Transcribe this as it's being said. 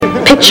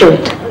Picture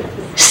it.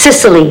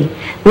 Sicily,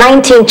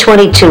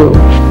 1922. On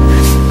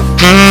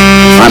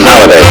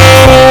holiday,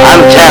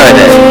 on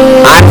Saturday,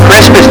 on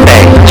Christmas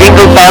Day,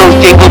 jingle bells,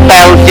 jingle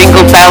bells,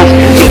 jingle bells.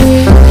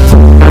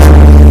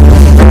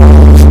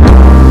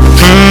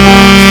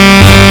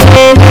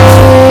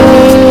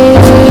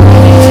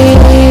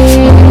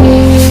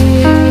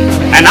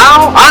 And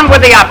now, on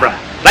with the opera.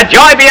 Let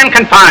joy be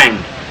unconfined.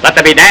 Let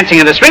there be dancing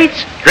in the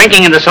streets,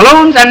 drinking in the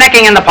saloons, and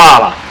necking in the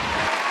parlor.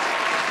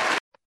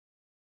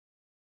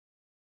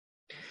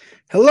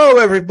 Hello,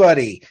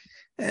 everybody,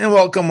 and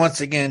welcome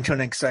once again to an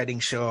exciting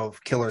show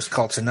of Killers,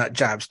 Cults, and Nut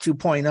Jobs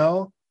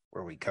 2.0,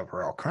 where we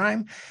cover all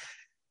crime.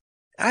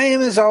 I am,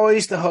 as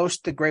always, the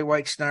host, the Great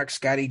White Snark,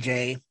 Scotty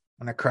J,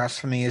 and across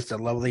from me is the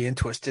lovely and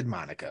twisted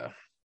Monica.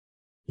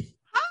 Hi.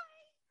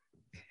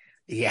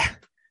 Yeah.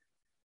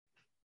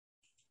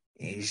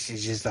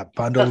 She's just a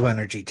bundle of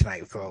energy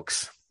tonight,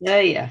 folks.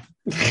 Yeah.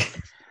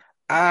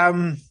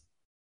 I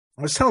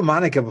was telling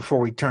Monica before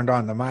we turned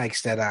on the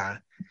mics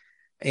that,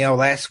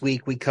 last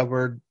week we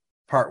covered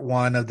part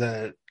one of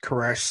the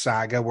Koresh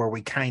saga, where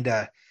we kind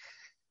of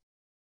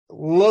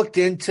looked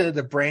into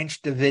the Branch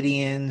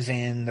Davidians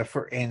and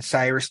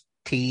Cyrus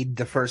Teed,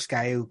 the first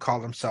guy who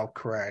called himself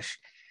Koresh.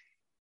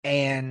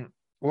 And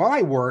while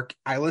I work,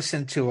 I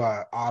listen to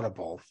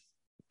Audible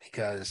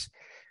because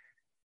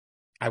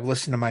I've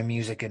listened to my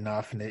music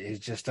enough, and it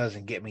just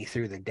doesn't get me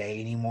through the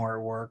day anymore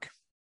at work.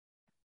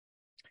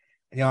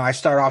 I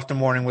start off the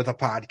morning with a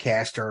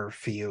podcast or a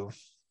few.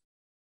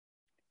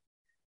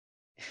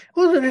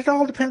 Well, it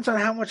all depends on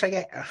how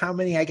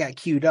many I got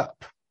queued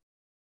up.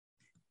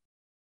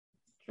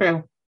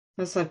 True.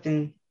 That's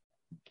something.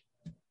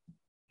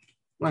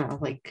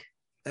 Right.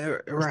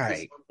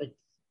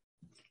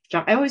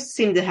 I always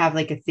seem to have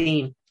like a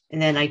theme,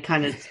 and then I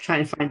kind of try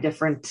and find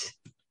different,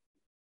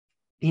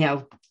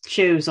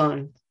 shows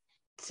on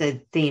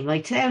said theme.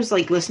 Like today, I was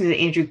like listening to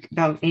Andrew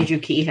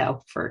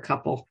Kehoe for a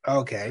couple.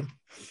 Okay.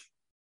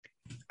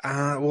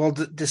 Well,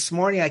 this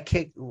morning I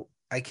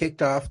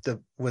kicked off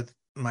with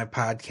my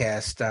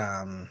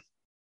podcast,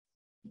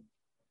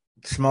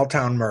 Small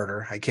Town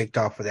Murder. I kicked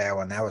off with that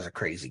one. That was a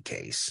crazy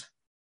case.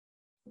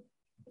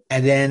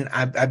 And then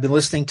I've been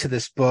listening to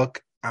this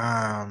book,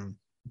 A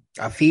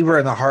Fever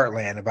in the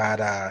Heartland,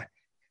 about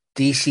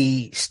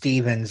D.C.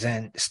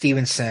 Stevenson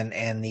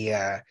and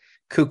the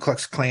Ku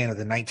Klux Klan of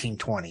the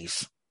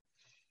 1920s.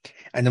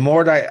 And the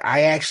more that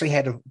I actually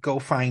had to go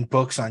find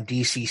books on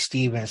D.C.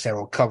 Stevens that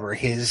will cover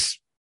his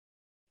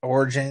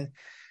origin,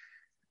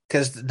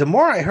 because the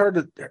more I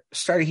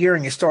started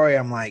hearing his story,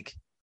 I'm like,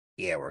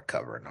 yeah, we're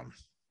covering him.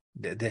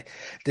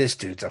 This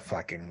dude's a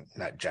fucking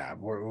nut job.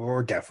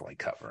 We're definitely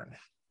covering.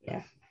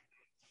 Yeah.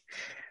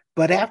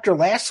 But after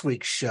last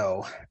week's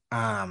show,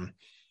 I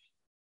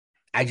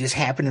just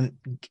happened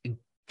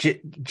to,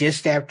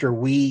 just after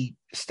we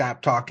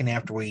stopped talking,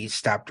 after we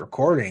stopped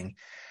recording,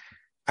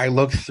 I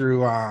looked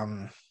through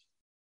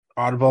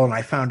Audible and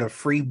I found a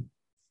free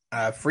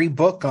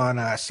book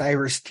on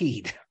Cyrus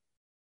Teed.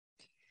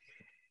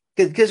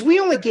 Because we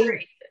only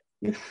gave,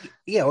 it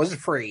was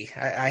free.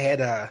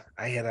 It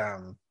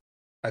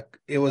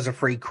was a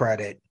free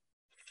credit.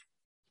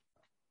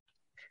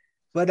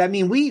 But I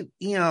mean, we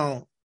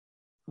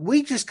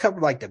just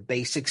covered like the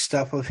basic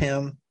stuff of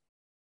him.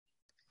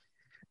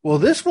 Well,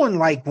 this one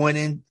went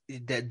in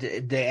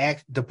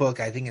the book.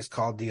 I think it's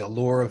called The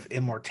Allure of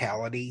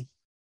Immortality.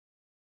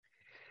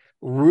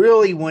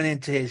 Really went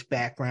into his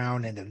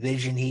background and the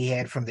vision he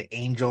had from the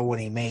angel when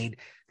he made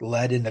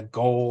lead into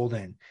gold,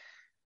 and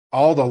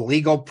all the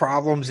legal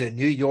problems in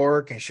New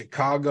York and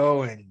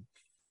Chicago and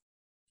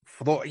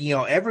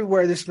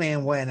everywhere this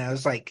man went. I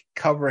was like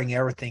covering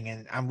everything,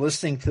 and I'm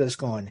listening to this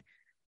going,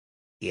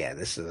 yeah,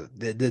 this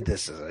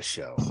is a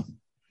show.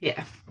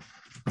 Yeah.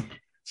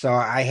 So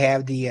I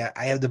have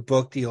the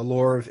book, The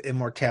Allure of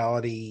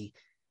Immortality,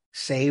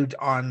 saved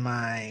on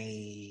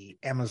my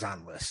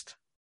Amazon list.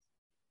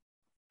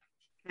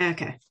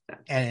 Okay.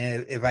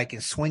 And if I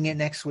can swing it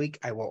next week,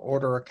 I will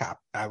order a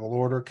copy. I will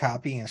order a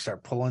copy and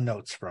start pulling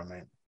notes from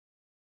it.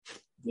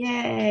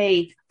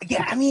 Yay.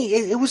 Yeah, I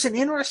mean, it was an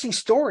interesting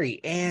story,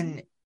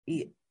 and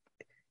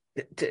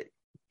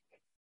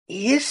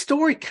his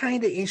story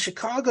kind of in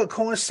Chicago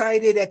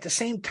coincided at the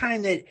same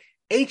time that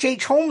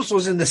H.H. Holmes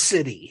was in the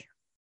city.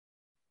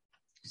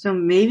 So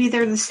maybe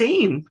they're the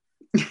same.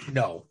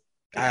 No,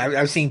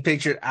 I've seen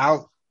pictures.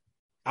 I'll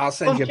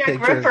send you a Jack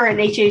picture. Ripper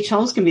and H.H.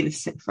 Holmes can be the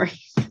same.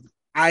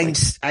 I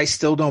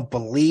still don't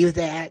believe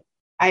that.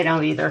 I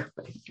don't either.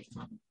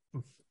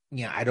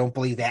 I don't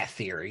believe that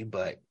theory,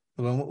 but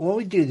when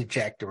we do the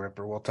Jack the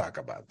Ripper, we'll talk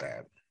about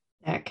that.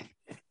 Okay.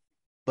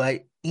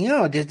 But,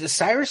 the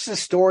Cyrus's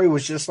story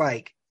was just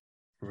like,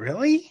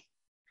 really?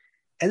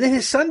 And then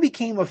his son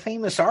became a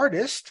famous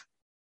artist.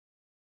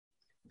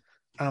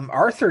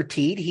 Arthur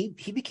Teed, he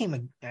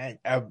became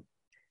a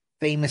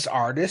famous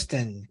artist,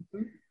 and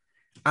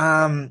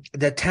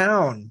the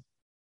town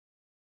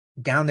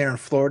down there in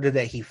Florida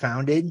that he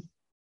founded,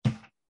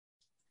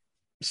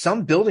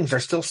 some buildings are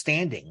still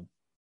standing.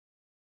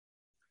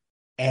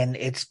 And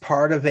it's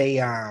part of a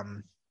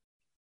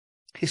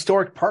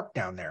historic park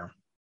down there.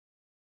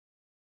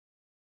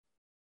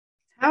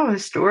 How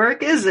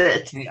historic is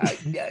it?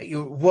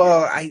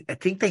 Well, I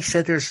think they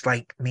said there's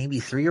like maybe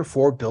 3 or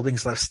 4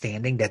 buildings left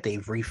standing that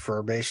they've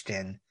refurbished,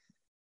 and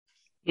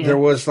there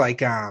was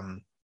like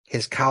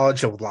his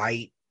College of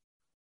Light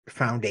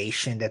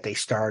foundation that they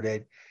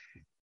started.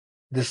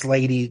 This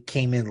lady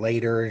came in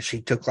later and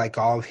she took like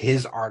all of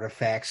his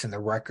artifacts and the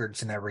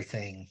records and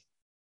everything,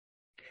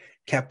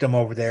 kept them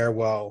over there.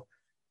 Well,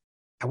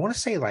 I want to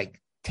say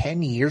like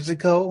 11 years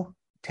ago,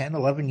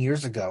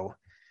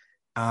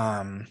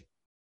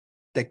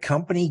 the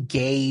company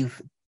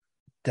gave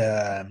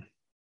the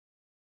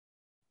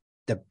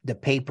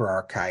paper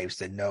archives,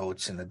 the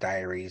notes and the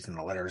diaries and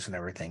the letters and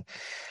everything.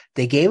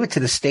 They gave it to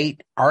the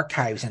state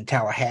archives in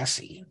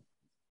Tallahassee.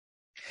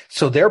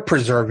 So they're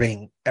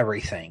preserving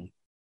everything.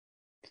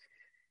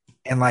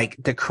 And like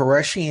the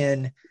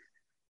Koreshian,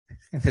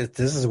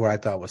 this is what I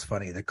thought was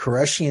funny. The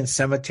Koreshian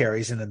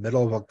cemetery is in the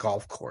middle of a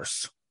golf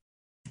course.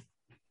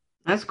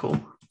 That's cool.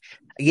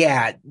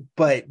 Yeah,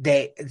 but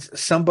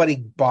somebody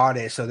bought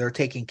it, so they're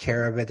taking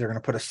care of it. They're going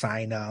to put a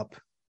sign up.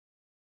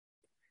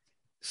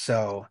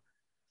 So,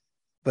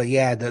 but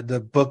yeah, the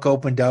book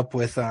opened up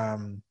with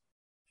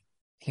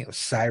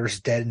Cyrus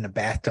dead in the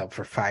bathtub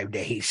for 5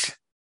 days.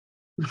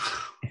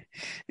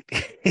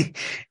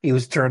 He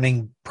was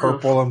turning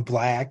purple and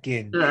black,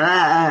 and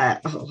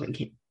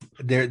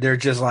they're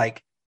just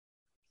like,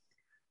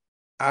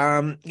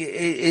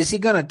 is he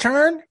going to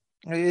turn?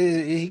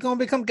 Is he going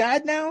to become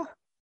God now?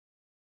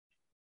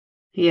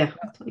 Yeah.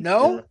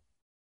 No.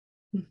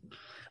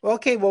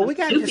 Okay. Well, we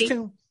got this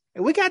tomb.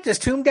 We got this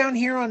tomb down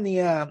here on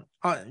the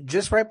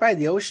just right by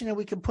the ocean, and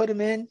we can put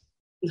him in.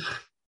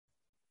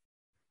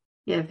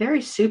 Yeah,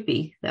 very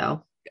soupy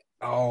though.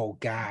 Oh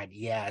God,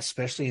 yeah,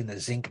 especially in the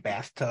zinc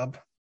bathtub.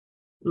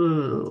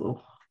 Ooh.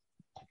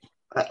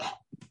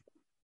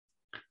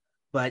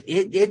 But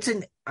it's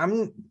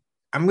I'm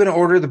going to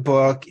order the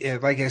book.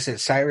 Like I said,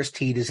 Cyrus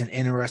Teed is an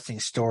interesting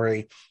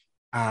story.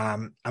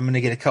 I'm going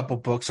to get a couple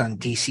books on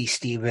DC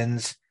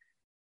Stevens.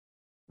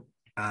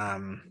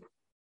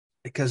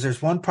 Because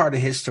there's one part of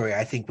his story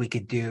I think we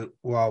could do.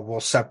 Well, we'll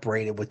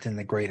separate it within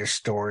the greater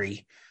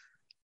story.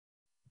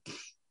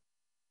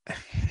 It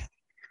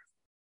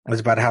was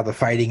about how the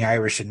Fighting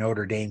Irish in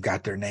Notre Dame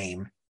got their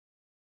name.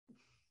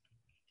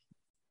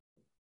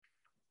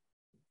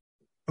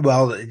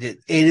 Well, it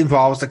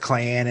involves the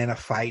Klan and a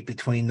fight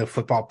between the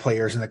football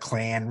players and the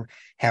Klan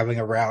having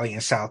a rally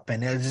in South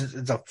Bend.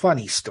 It's a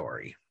funny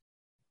story.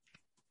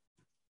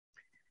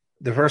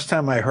 The first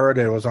time I heard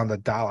it was on the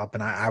dollop,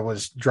 and I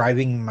was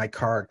driving my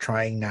car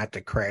trying not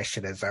to crash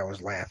it as I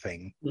was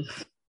laughing.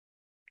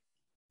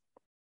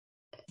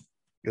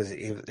 Because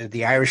if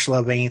the Irish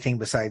love anything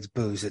besides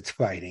booze, it's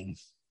fighting.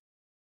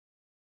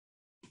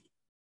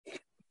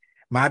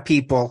 My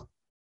people,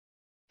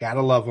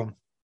 gotta love them.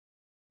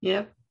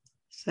 Yep.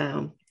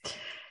 So,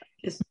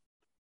 just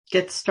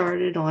get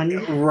started on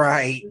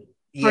right.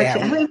 Yeah.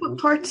 How many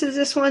parts is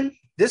this one?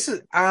 This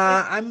is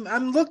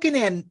I'm looking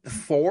at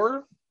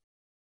 4,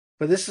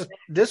 but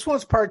this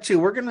one's part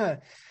 2.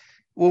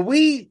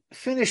 We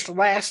finished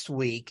last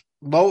week.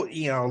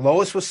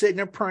 Lois was sitting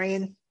there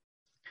praying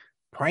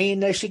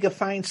that she could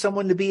find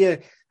someone to be a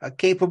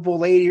capable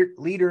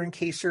leader in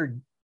case her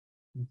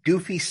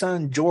doofy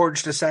son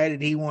George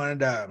decided he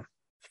wanted to,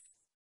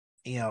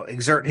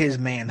 exert his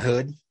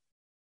manhood.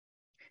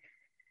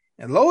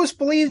 And Lois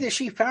believed that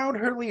she found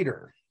her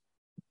leader.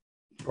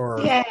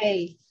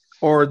 Yay.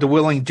 Or the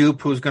willing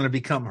dupe who's going to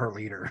become her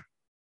leader.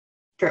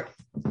 True.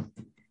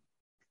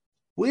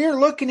 We're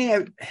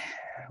going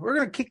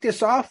to kick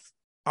this off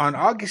on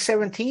August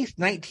 17th,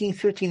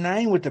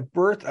 1959 with the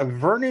birth of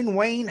Vernon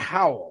Wayne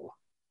Howell.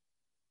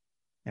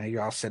 Now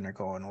you're all sitting there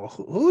going, well,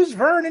 who's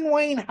Vernon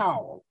Wayne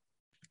Howell?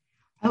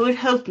 I would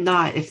hope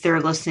not if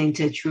they're listening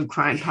to a true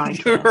crime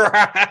podcast.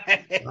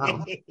 Right.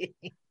 Wow.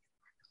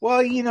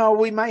 Well,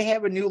 we might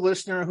have a new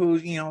listener who,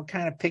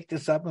 kind of picked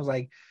this up and was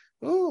like,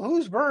 ooh,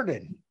 who's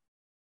Vernon?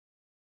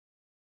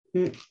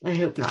 I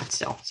hope not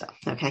still. So,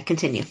 okay,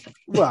 continue.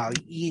 Well,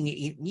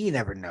 you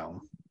never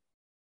know.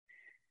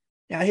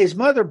 Now, his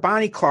mother,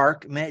 Bonnie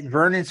Clark, met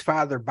Vernon's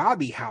father,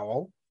 Bobby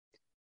Howell,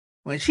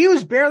 when she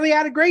was barely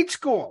out of grade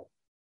school.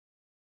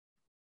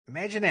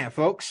 Imagine that,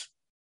 folks.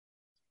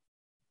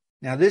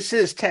 Now, this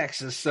is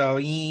Texas, so,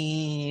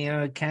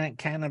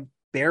 kind of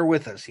bear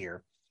with us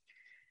here.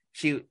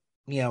 She,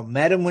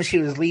 met him when she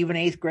was leaving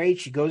 8th grade.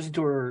 She goes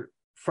into her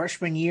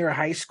freshman year of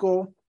high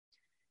school.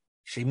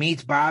 She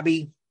meets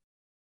Bobby.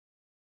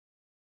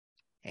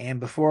 And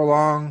before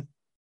long,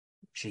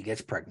 she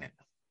gets pregnant.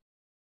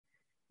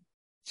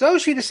 So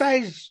she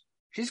decides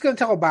she's going to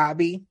tell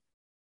Bobby,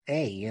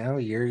 hey,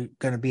 you're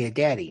going to be a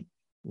daddy.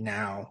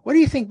 Now, what do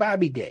you think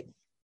Bobby did?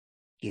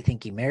 Do you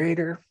think he married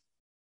her?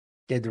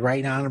 Did the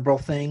right and honorable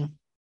thing?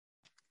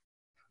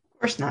 Of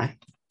course not.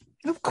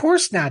 Of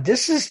course not.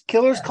 This is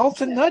Killers,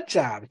 Cults, and Nut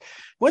Jobs.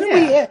 When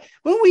have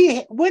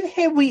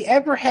we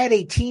ever had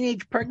a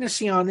teenage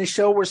pregnancy on this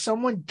show where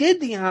someone did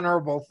the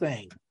honorable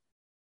thing?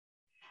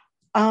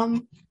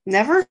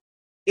 Never.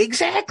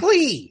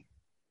 Exactly.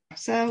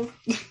 So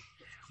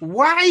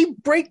why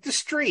break the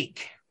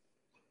streak?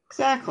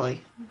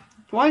 Exactly.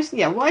 Why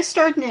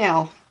start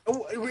now?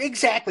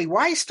 Exactly.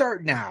 Why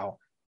start now?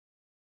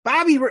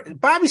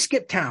 Bobby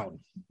skipped town,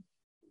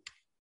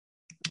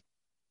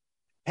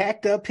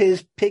 packed up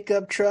his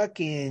pickup truck,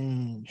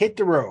 and hit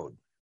the road.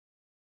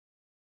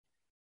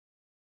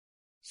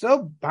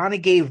 So Bonnie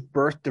gave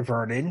birth to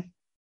Vernon,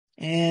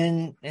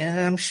 and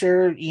I'm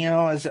sure,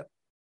 as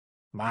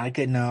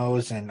Monica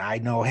knows, and I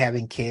know,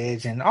 having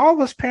kids, and all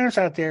of us parents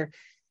out there,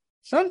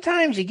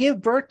 sometimes you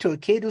give birth to a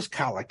kid who's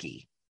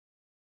colicky.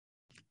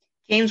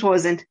 James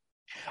wasn't.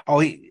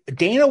 Oh,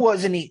 Dana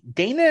wasn't.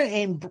 Dana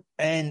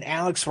and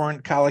Alex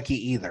weren't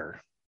colicky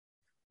either.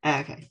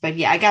 Okay, but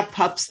yeah, I got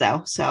pups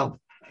though, so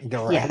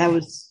Right. yeah, that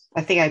was.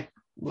 I think I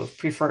would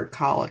prefer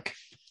colic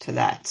to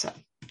that.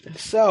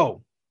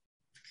 So,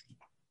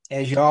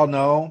 as you all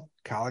know,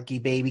 colicky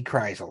baby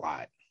cries a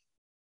lot.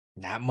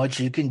 Not much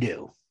you can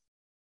do.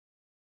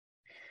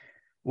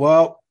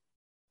 Well,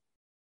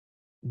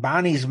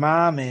 Bonnie's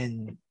mom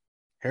and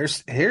her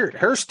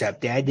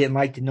stepdad didn't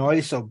like the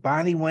noise, so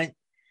Bonnie went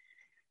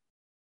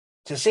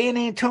to San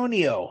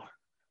Antonio,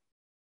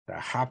 the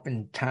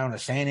hopping town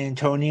of San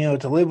Antonio,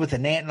 to live with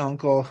an aunt and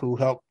uncle who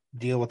helped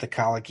deal with the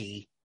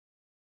colicky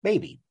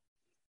baby.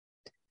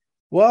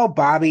 Well,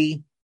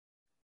 Bobby,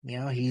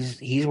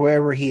 he's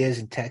wherever he is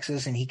in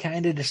Texas, and he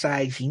kind of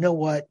decides, you know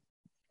what?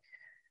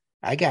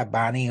 I got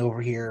Bonnie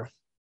over here.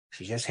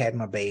 She just had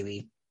my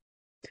baby.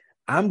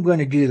 I'm going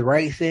to do the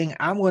right thing.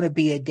 I'm going to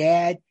be a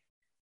dad.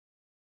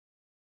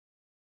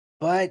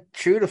 But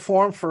true to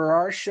form for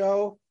our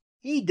show,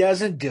 he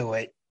doesn't do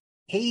it.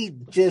 He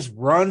just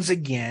runs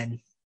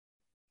again.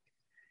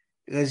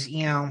 Because,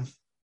 name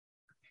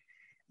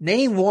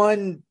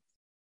one.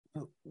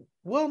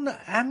 Well, no,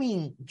 I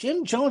mean,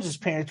 Jim Jones's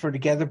parents were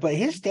together, but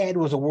his dad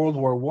was a World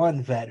War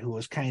I vet who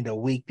was kind of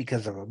weak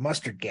because of a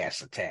mustard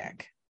gas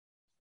attack.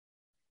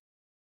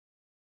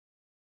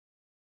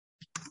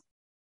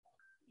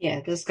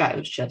 Yeah, this guy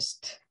was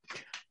just.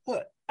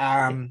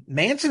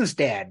 Manson's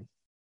dad.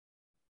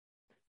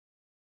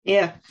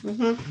 Yeah.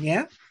 Mm-hmm.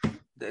 Yeah.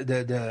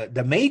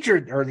 The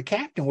major or the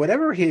captain,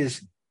 whatever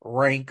his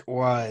rank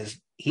was,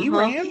 he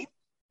ran.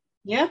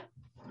 Yeah.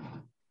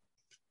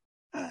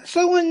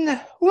 So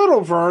when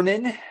little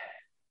Vernon,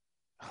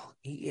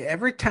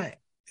 every time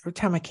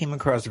I came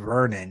across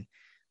Vernon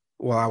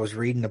while I was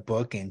reading the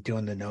book and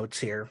doing the notes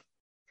here,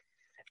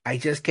 I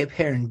just kept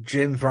hearing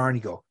Jim Varney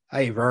go,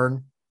 "Hey,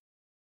 Vern,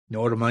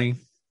 know what I mean?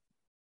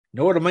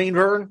 Know what I mean,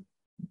 Vern?"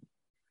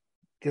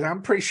 Because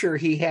I'm pretty sure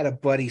he had a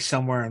buddy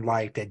somewhere in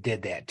life that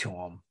did that to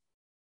him.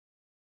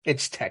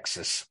 It's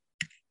Texas.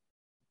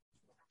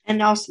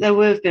 And also, that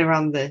would have been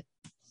around the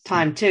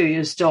time, too. He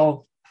was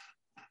still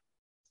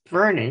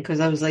Vernon, because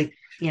I was like,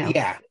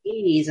 yeah,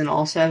 80s, and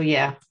also,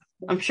 yeah,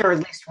 I'm sure at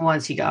least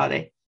once he got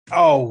it.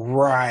 Oh,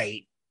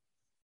 right.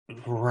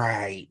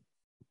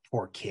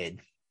 Poor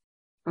kid.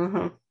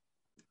 Mm-hmm.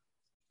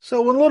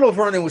 So when little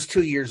Vernon was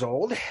 2 years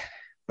old,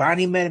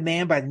 Bonnie met a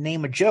man by the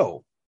name of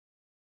Joe.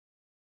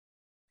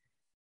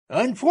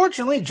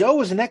 Unfortunately, Joe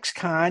was an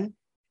ex-con,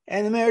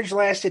 and the marriage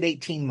lasted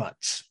 18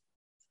 months.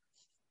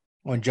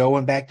 When Joe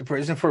went back to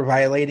prison for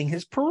violating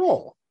his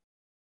parole.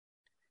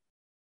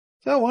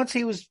 So once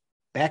he was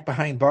back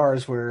behind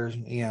bars where,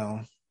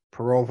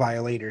 parole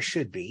violators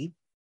should be,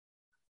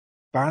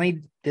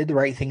 Bonnie did the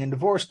right thing and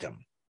divorced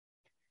him.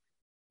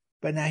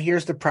 But now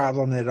here's the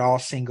problem that all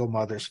single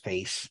mothers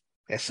face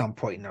at some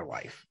point in their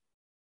life.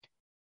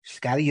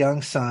 She's got a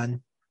young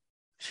son.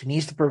 She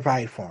needs to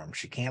provide for him.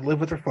 She can't live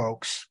with her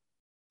folks.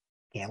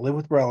 Can't live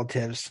with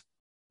relatives.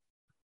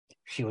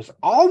 She was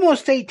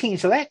almost 18,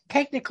 so that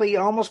technically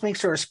almost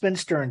makes her a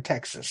spinster in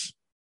Texas.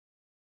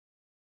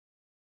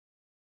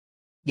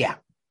 Yeah,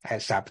 I had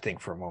to stop and think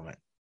for a moment.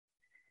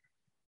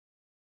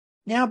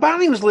 Now,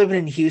 Bonnie was living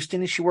in Houston,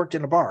 and she worked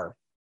in a bar.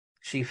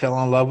 She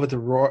fell in love with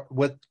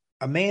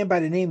a man by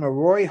the name of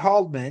Roy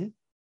Haldeman.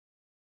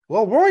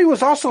 Well, Roy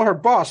was also her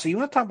boss, so you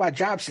want to talk about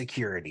job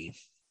security.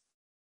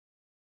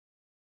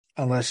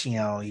 Unless,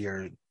 no,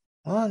 you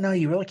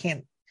really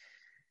can't.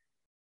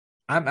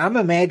 I'm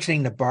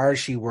imagining the bar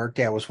she worked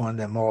at was one of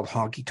them old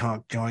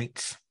honky-tonk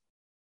joints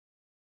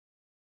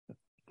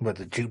with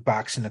a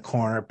jukebox in the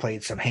corner,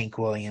 played some Hank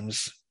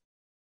Williams.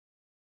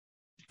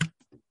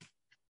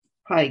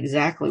 Probably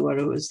exactly what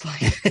it was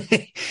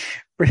like.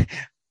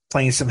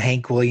 Playing some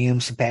Hank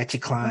Williams, some Patsy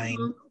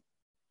Cline.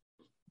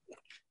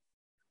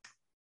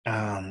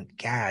 Mm-hmm.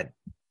 God,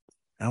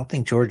 I don't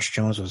think George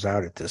Jones was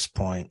out at this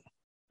point.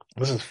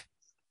 This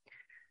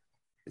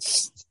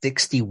is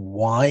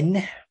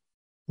 61?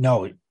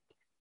 No,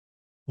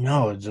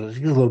 he's a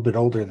little bit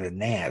older than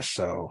that.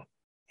 So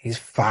he's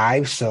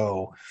 5.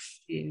 So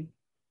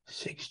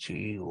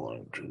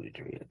 61, 2,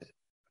 3,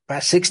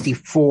 about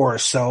 64.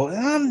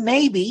 So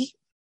maybe.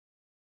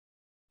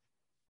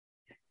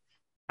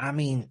 I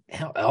mean,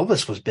 hell,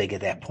 Elvis was big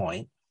at that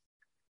point,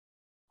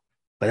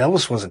 but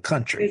Elvis wasn't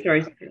country.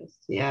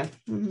 Yeah.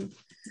 Mm-hmm.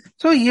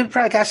 So you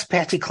probably got some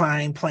Patsy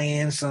Cline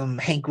playing, some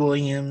Hank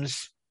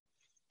Williams.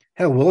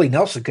 Hell, Willie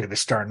Nelson could have been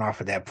starting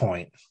off at that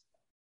point.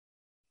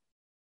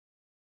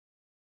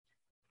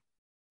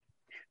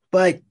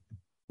 But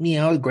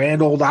the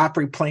Grand Ole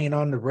Opry playing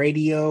on the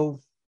radio.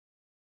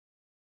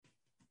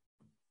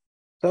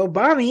 So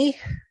Bonnie,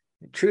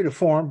 true to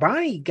form,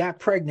 Bonnie got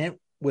pregnant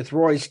with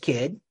Roy's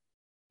kid.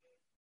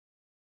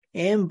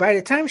 And by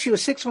the time she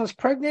was 6 months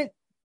pregnant,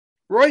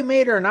 Roy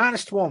made her an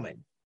honest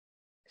woman.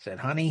 He said,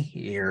 honey,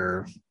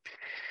 you're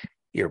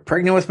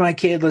pregnant with my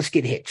kid. Let's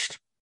get hitched.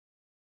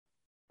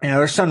 Now,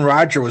 their son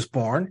Roger was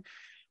born,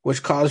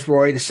 which caused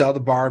Roy to sell the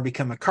bar and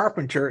become a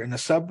carpenter in a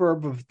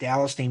suburb of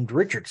Dallas named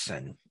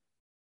Richardson.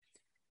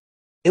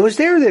 It was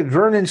there that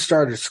Vernon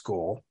started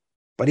school,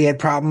 but he had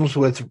problems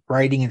with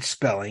writing and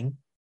spelling.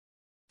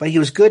 But he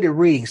was good at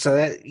reading, so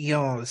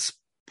that,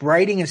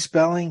 writing and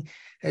spelling,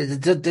 it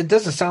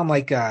doesn't sound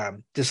like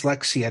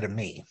dyslexia to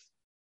me.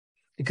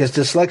 Because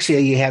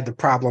dyslexia, you have the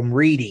problem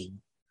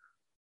reading,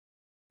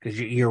 because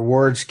your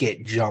words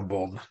get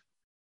jumbled.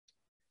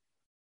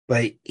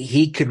 But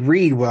he could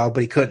read well,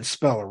 but he couldn't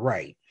spell it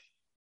right.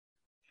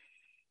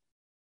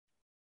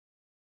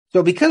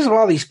 So because of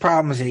all these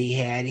problems that he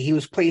had, he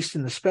was placed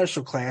in the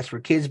special class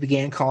where kids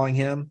began calling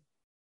him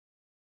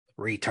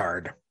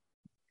retard.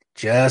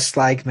 Just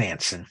like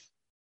Manson.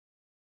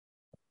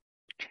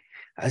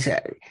 I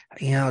said,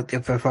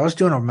 if I was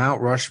doing a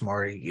Mount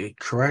Rushmore,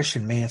 Koresh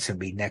and Manson would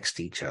be next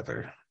to each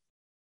other.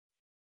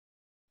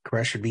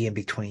 Koresh would be in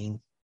between.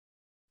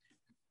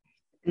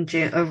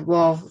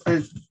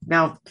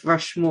 Mount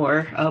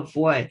Rushmore of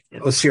what?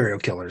 Oh, serial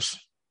killers.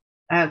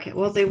 Okay,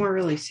 well, they weren't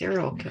really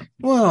serial killers.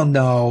 Well,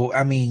 no.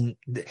 I mean,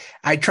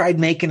 I tried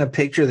making a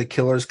picture of the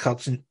killers,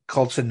 cults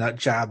and nut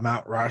job,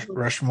 Mount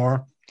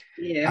Rushmore.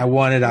 Yeah. I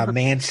wanted a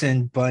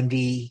Manson,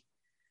 Bundy,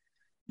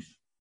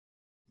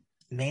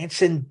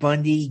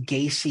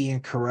 Gacy,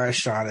 and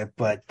Koresh on it,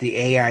 but the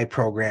AI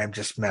program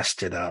just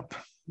messed it up.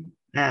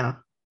 No.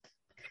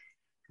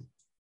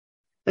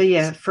 But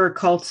yeah, for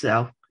cults,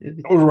 though.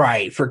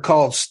 Right, for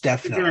cults,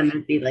 definitely.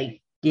 It'd be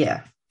like,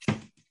 yeah.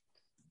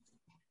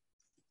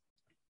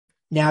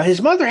 Now,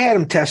 his mother had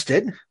him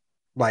tested,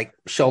 like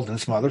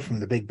Sheldon's mother from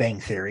The Big Bang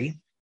Theory,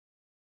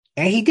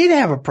 and he did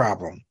have a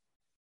problem.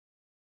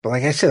 But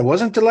like I said, it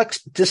wasn't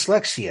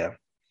dyslexia.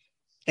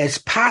 It's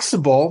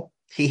possible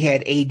he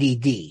had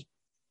ADD.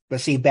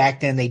 But see,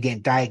 back then they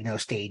didn't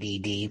diagnose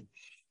ADD. They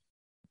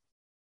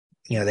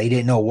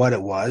didn't know what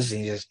it was.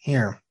 And he just,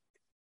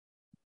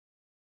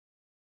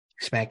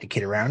 smack the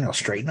kid around and he'll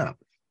straighten up.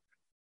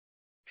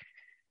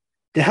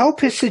 To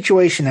help his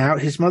situation out,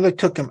 his mother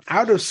took him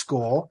out of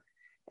school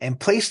and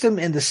placed him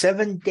in the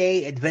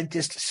Seventh-day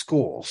Adventist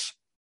schools.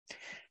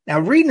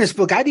 Now, reading this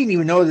book, I didn't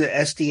even know that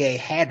SDA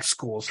had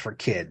schools for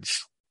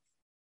kids.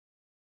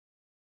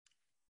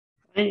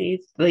 Do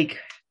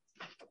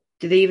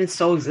they even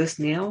still exist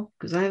now?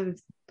 Because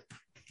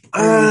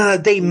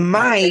they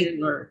might.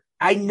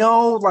 I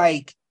know,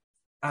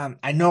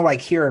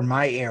 here in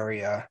my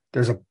area,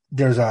 there's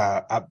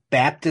a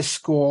Baptist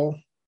school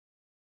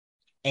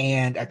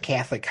and a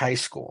Catholic high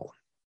school.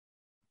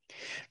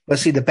 But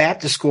see, the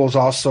Baptist school is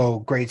also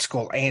grade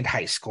school and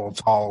high school.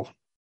 It's all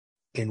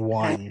in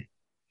one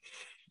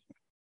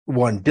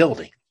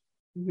building.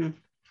 Mm-hmm.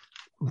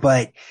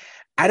 But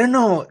I don't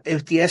know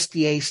if the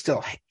SDA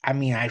still. I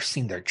mean, I've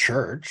seen their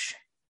church.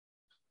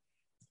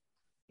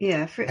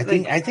 Yeah,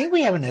 I think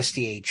we have an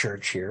SDA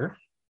church here,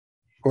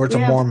 or it's a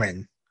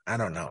Mormon. I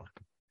don't know.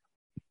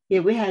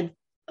 Yeah, we had.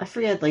 I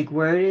forget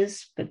where it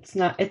is, but it's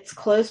not. It's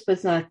close, but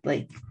it's not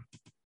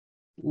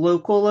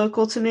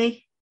local to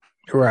me.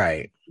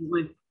 Right. I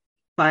went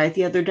by it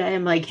the other day.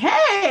 I'm like,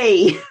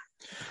 hey.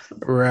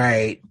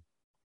 Right.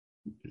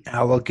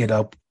 I'll look it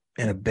up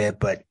in a bit,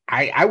 but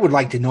I would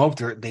like to know if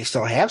they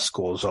still have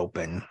schools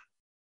open.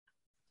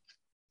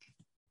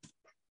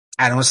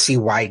 I don't see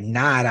why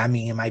not. I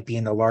mean, it might be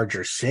in the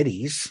larger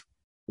cities.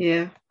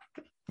 Yeah.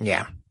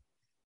 Yeah.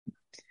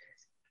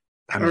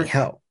 I mean,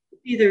 hell.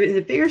 Either in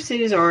the bigger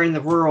cities or in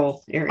the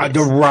rural areas.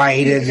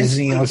 Right. It is,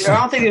 I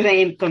don't think there's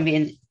any going to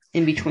be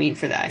in between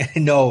for that.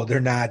 No,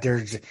 they're not.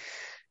 This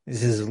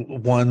is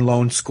one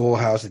lone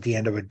schoolhouse at the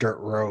end of a dirt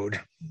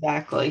road.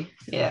 Exactly.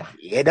 Yeah.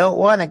 You don't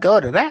want to go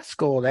to that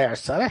school there,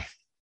 sonny.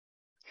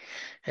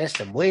 There's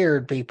some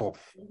weird people.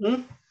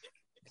 Mm-hmm.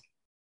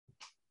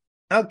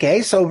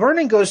 Okay, so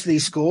Vernon goes to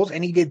these schools,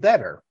 and he did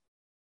better.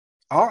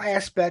 All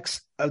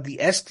aspects of the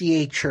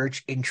SDA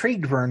church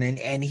intrigued Vernon,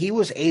 and he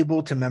was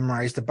able to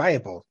memorize the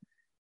Bible.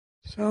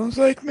 Sounds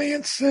like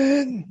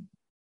Manson.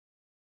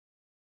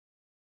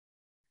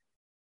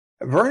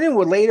 Vernon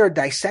would later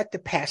dissect the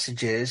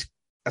passages,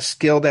 a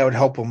skill that would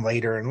help him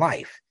later in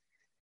life.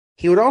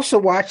 He would also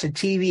watch the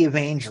TV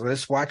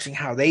evangelists, watching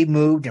how they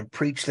moved and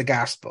preached the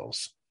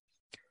Gospels.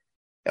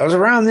 It was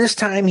around this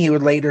time he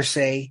would later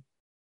say,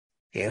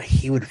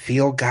 he would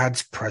feel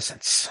God's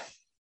presence.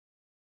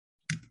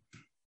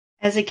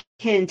 As a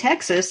kid in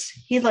Texas,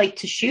 he liked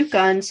to shoot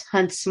guns,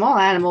 hunt small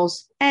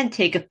animals, and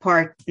take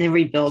apart and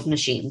rebuild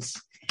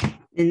machines.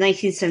 In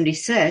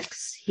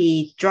 1976,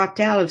 he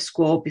dropped out of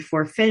school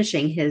before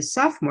finishing his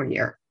sophomore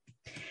year.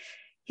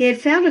 He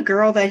had found a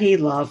girl that he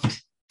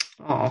loved.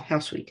 Oh, how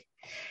sweet.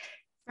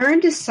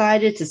 Vern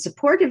decided to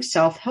support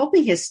himself,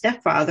 helping his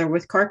stepfather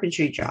with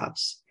carpentry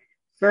jobs.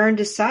 Vern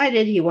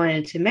decided he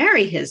wanted to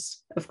marry his,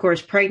 of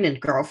course, pregnant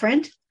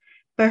girlfriend,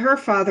 but her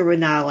father would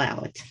not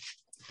allow it.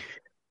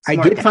 I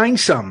did find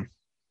some.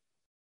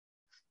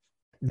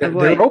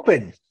 They're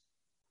open.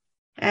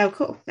 Oh,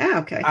 cool. Oh,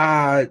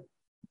 okay.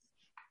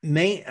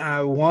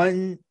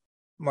 One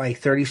like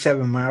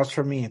 37 miles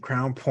from me in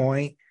Crown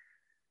Point.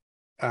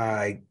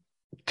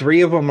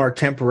 3 of them are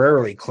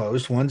temporarily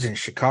closed. One's in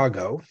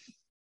Chicago.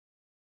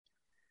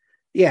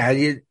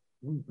 Yeah,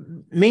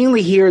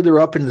 mainly here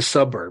they're up in the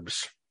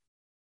suburbs.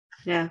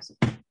 Yeah.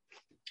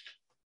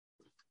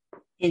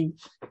 In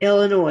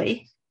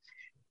Illinois.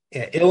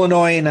 Yeah,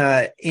 Illinois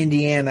and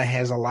Indiana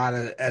has a lot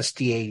of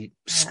SDA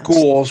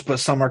schools, but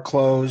some are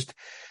closed.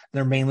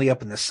 They're mainly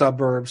up in the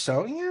suburbs,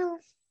 so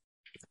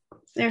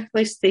at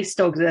least they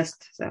still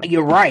exist. So.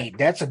 You're right.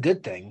 That's a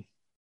good thing.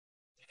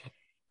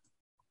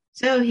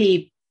 So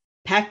he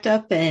packed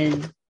up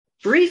and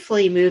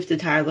briefly moved to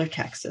Tyler,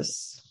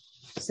 Texas,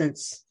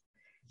 since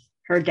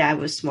her dad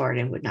was smart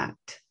and would not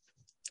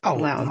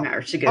allow a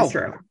marriage to go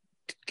through.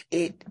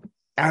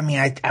 I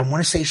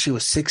want to say she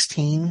was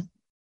 16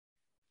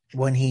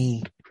 when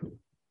he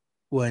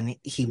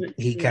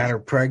got her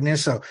pregnant.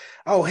 So,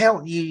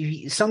 hell,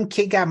 some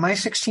kid got my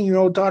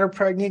 16-year-old daughter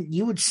pregnant.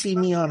 You would see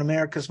me on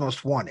America's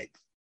Most Wanted.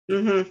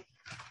 Mm-hmm.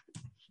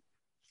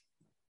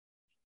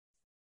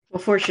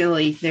 Well,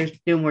 fortunately, there's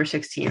no more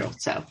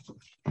 16-year-olds. So,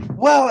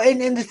 well,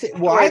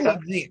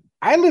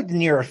 I lived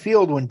near a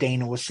field when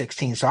Dana was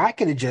 16, so I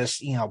could have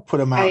just put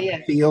him out in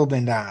the field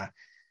and And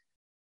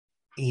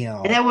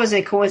that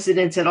wasn't a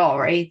coincidence at all,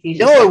 right?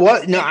 No, it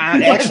was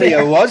actually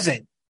it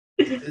wasn't.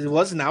 It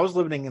wasn't. I was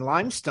living in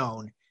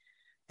Limestone,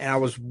 and I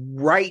was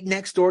right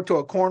next door to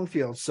a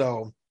cornfield.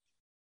 So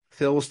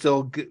Phil was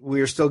still good.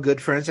 We were still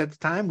good friends at the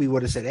time. We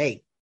would have said,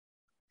 "Hey,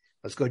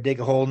 let's go dig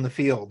a hole in the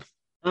field."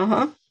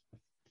 While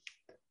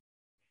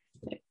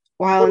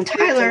in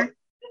Tyler,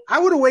 I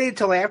would have waited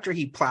till after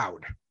he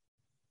plowed,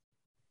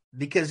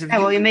 because if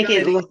you make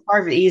it look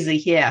hard and easy,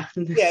 yeah.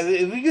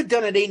 If you had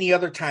done it any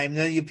other time,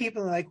 then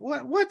people are like,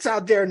 "What's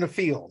out there in the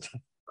field?"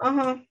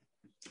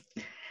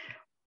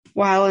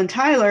 While in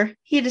Tyler,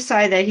 he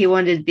decided that he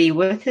wanted to be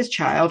with his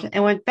child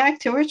and went back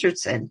to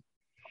Richardson.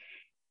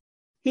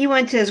 He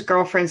went to his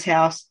girlfriend's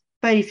house,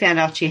 but he found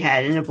out she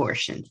had an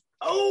abortion.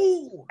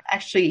 Oh,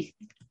 actually,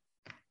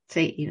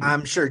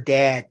 I'm sure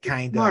Dad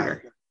kind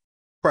of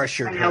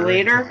pressured her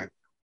later.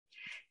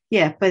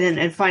 Yeah, but then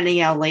and finding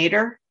out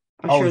later,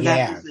 I'm sure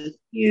that was a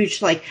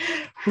huge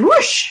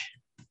whoosh.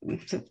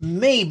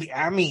 Maybe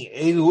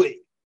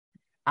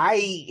I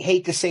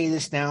hate to say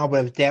this now,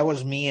 but if that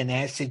was me in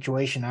that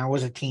situation, I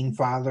was a teen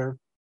father.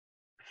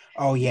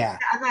 Oh yeah,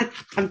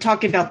 I'm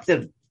talking about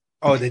the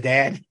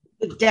dad.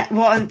 The dad.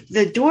 Well, and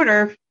the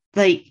daughter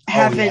being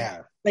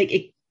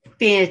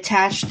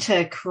attached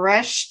to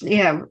Koresh.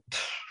 Yeah,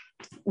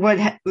 what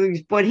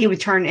he would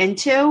turn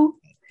into.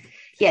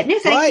 Yeah, no,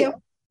 thank you.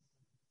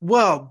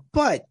 Well,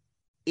 but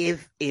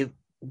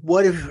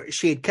what if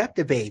she had kept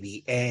the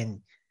baby,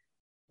 and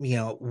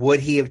would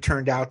he have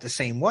turned out the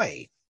same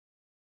way?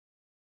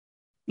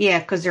 Yeah,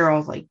 because they're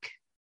all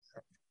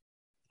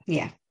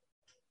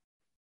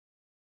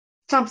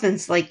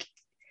something's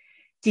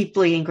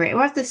deeply ingrained.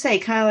 I have to say,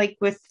 kind of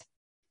with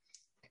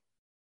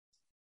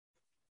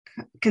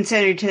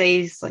considering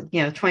today's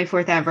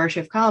 24th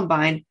anniversary of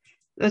Columbine.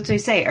 What do we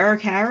say?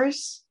 Eric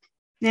Harris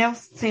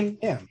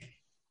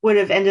would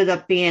have ended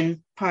up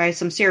being probably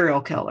some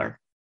serial killer,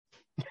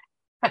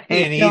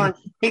 and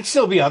he'd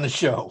still be on the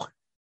show.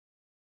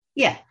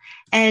 Yeah,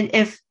 and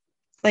if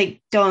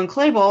Dylan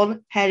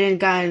Klebold hadn't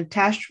gotten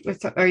attached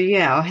with, or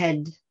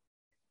had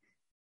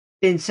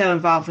been so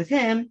involved with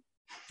him,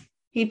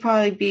 he'd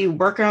probably be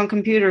working on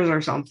computers or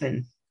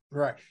something.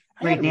 Right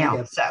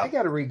now. So I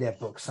got to read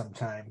that book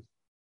sometime.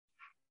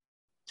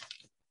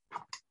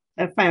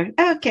 Fine.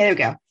 Okay, there we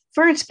go.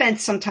 Vern spent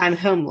some time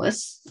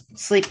homeless,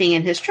 sleeping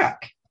in his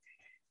truck.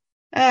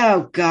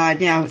 Oh God!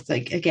 Now it's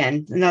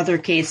again another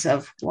case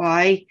of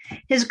why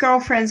his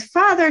girlfriend's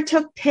father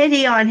took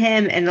pity on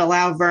him and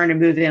allowed Vern to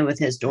move in with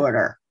his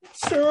daughter.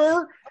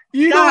 Sir,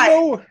 you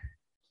don't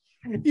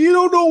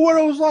know what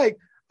it was like.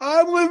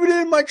 I'm living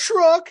in my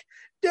truck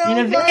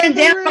down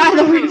by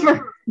the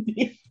river.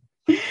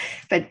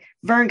 But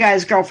Vern got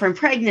his girlfriend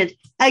pregnant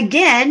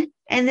again,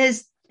 and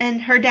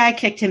her dad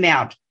kicked him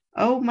out.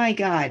 Oh my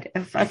God!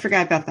 I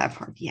forgot about that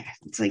part. Yeah,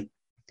 it's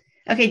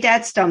okay,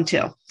 Dad's dumb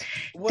too.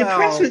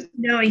 Depressed with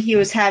knowing he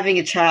was having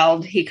a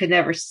child he could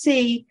never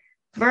see,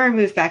 Vern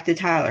moved back to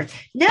Tyler.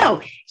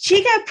 No,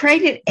 she got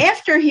pregnant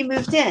after he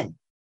moved in.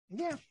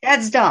 Yeah.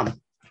 Dad's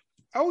dumb.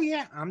 Oh,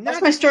 yeah.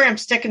 That's my story. I'm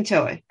sticking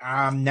to it.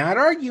 I'm not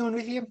arguing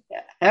with you.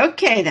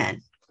 Okay,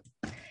 then.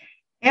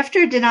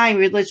 After denying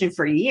religion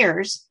for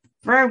years,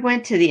 Vern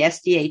went to the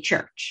SDA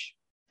church.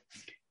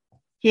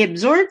 He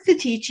absorbed the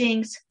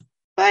teachings,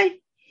 but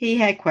he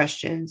had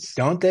questions.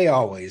 Don't they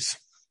always?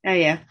 Oh,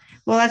 yeah.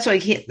 Well, that's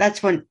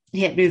when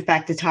he had moved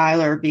back to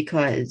Tyler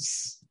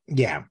because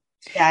now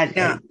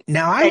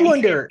I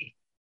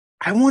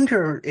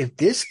wonder if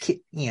this kid,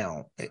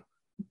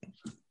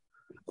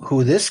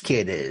 who this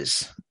kid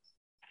is.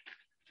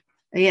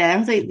 Yeah, I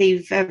don't think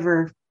they've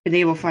ever been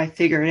able to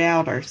figure it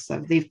out, or so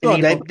they've been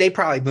Well, able. they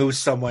probably moved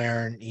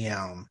somewhere,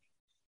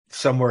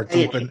 somewhere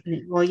deep in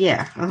Well,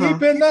 yeah,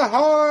 deep in the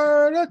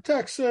heart of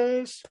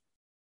Texas.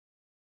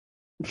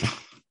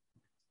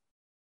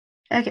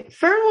 Okay,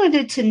 Fern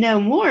wanted to know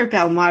more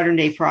about modern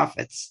day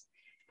prophets.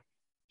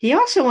 He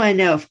also wanted to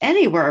know if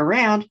any were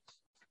around,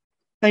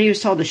 but he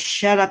was told to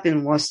shut up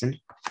and listen.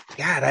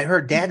 God, I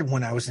heard that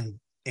when I was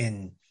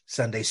in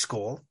Sunday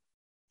school.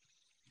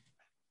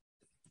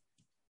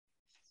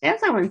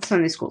 That's not when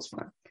Sunday school's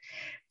fun.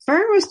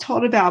 Vern was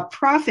told about a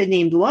prophet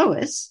named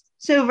Lois,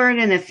 so Vern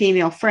and a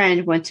female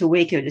friend went to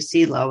Waco to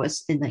see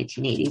Lois in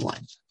 1981.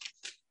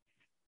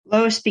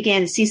 Lois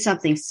began to see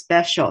something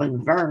special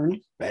in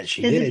Vern. Bet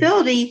she His did.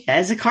 ability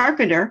as a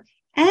carpenter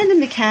and a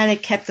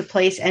mechanic kept the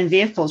place and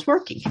vehicles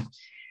working.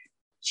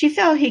 She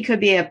felt he could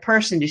be a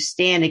person to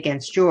stand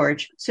against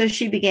George, so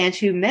she began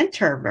to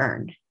mentor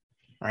Vern.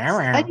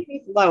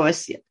 Studying with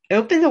Lois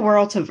opened the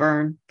world to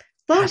Vern.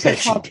 Lois had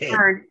told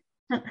Vern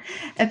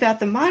about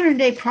the modern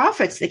day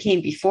prophets that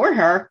came before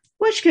her,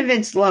 which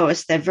convinced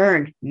Lois that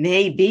Vern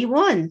may be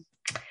one.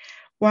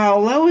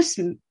 While Lois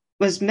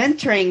was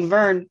mentoring,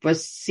 Vern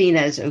was seen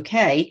as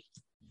okay.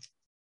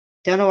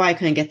 Don't know why I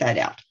couldn't get that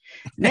out.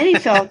 Many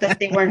felt that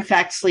they were in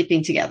fact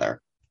sleeping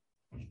together.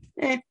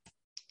 It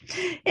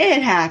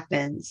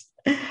happens.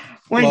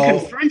 When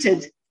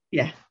confronted,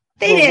 they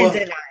didn't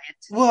deny it.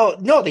 Well,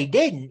 no, they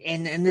didn't.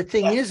 And the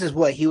thing is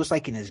what, he was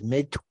like in his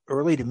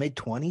early to mid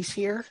 20s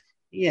here?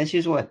 Yeah, she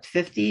was what,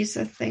 50s,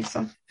 I think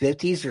so.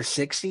 50s or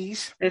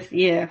 60s?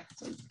 Yeah.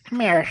 Come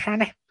here,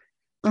 honey.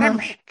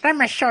 Let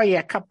me show you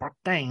a couple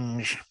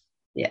things.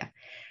 Yeah.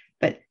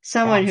 But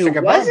someone who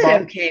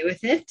wasn't okay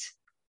with it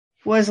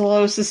was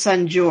Lois's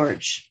son,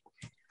 George.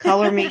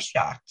 Color me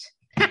shocked.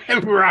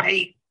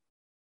 Right.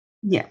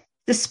 Yeah.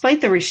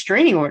 Despite the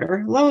restraining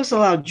order, Lois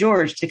allowed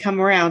George to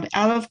come around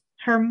out of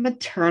her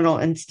maternal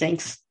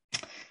instincts.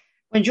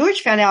 When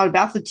George found out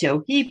about the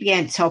two, he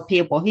began to tell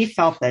people he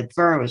felt that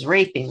Vern was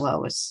raping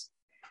Lois.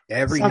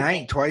 Every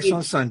night, twice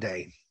on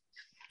Sunday.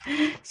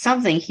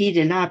 Something he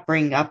did not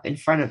bring up in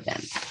front of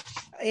them.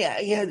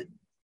 Yeah.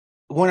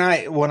 When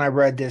I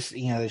read this,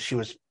 that she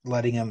was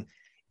letting him,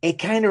 it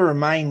kind of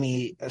reminded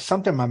me of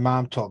something my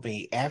mom told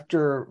me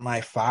after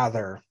my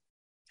father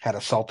had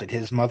assaulted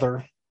his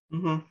mother.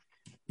 Mm-hmm.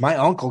 My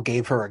uncle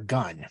gave her a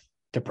gun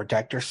to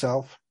protect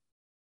herself,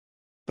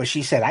 but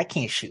she said, I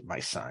can't shoot my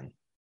son.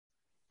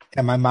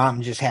 And my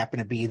mom just happened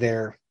to be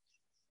there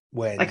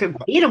when I could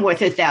beat him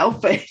with it, though.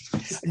 But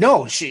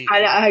no, she.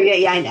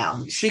 I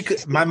know. She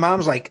could. My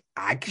mom's like,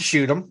 I could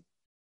shoot him.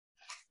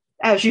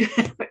 She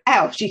said she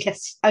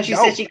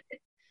could.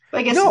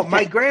 I guess no.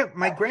 My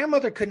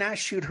grandmother could not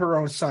shoot her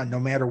own son, no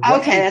matter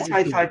what. Okay, that's why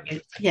I thought.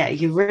 Yeah,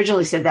 you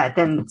originally said that.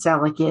 Then it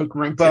sounded like you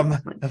went.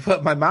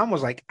 But my mom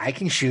was like, I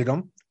can shoot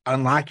him.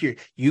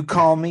 You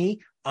call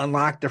me.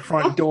 Unlock the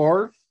front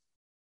door.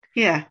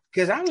 Yeah,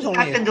 because I was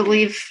happened to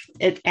leave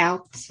it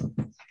out.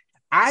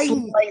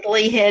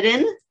 Slightly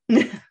hidden.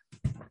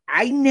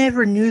 I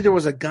never knew there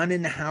was a gun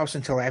in the house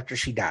until after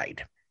she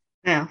died.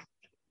 Yeah.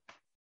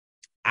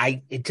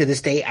 To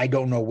this day, I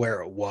don't know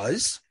where it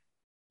was,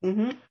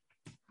 mm-hmm.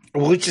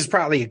 which is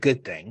probably a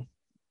good thing.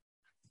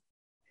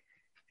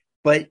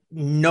 But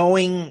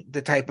knowing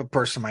the type of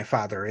person my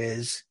father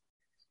is,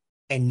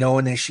 and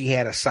knowing that she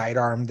had a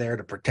sidearm there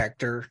to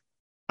protect her,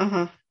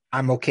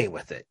 I'm okay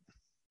with it.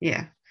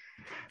 Yeah.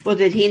 Well,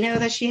 did he know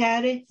that she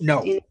had it? No.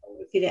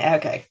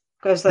 Okay.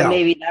 Because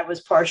maybe that was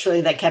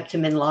partially that kept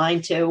him in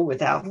line too,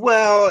 without.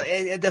 Well,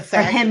 the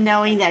fact of him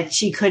knowing that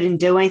she couldn't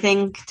do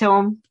anything to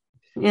him,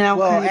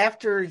 Well,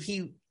 after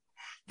he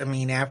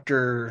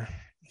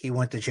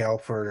went to jail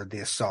for the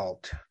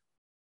assault,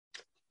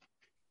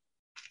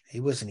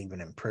 he wasn't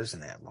even in prison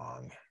that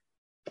long.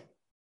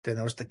 Then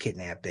there was the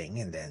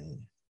kidnapping, and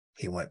then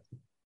he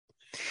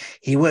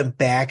went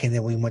back, and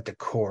then we went to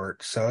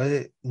court.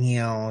 So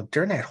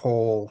during that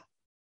whole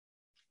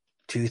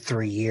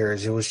 2-3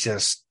 years, it was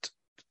just.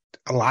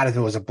 A lot of it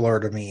was a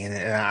blur to me, and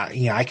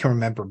I can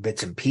remember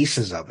bits and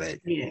pieces of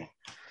it. Yeah.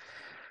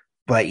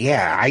 But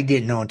yeah, I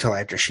didn't know until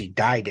after she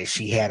died that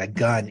she had a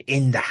gun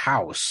in the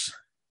house.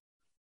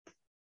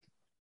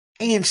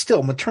 And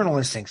still, maternal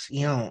instincts.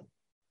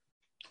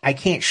 I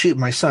can't shoot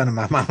my son, and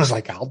my mom was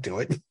like, "I'll do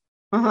it."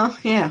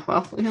 Yeah.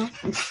 Well,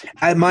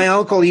 my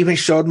uncle even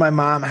showed my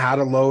mom how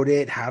to load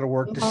it, how to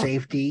work the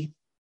safety.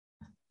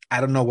 I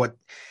don't know what.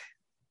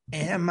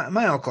 And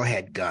my uncle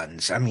had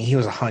guns. I mean, he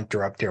was a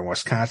hunter up there in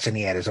Wisconsin.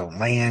 He had his own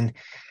land.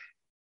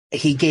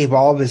 He gave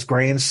all of his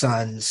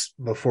grandsons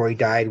before he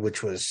died,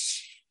 which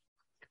was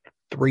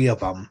 3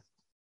 of them.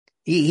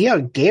 He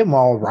gave them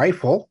all a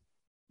rifle.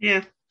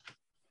 Yeah.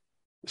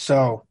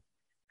 So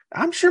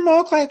I'm sure my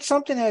uncle had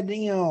something that,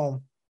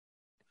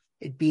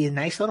 it'd be a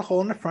nice little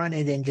hole in the front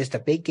and then just a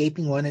big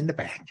gaping one in the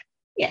back.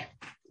 Yeah.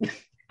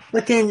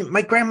 But then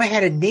my grandma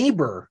had a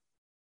neighbor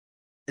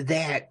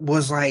that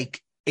was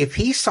like, if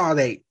he saw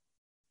that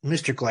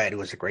Mr. Glad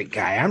was a great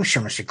guy, I'm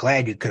sure Mr.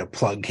 Glad you could have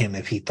plugged him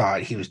if he thought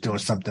he was doing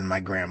something to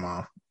my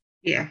grandma.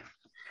 Yeah.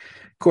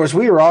 course,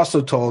 we were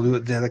also told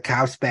that the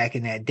cops back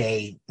in that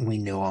day, we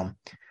knew them.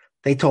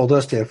 They told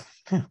us that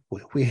if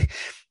we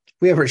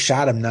ever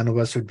shot him, none of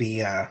us would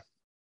be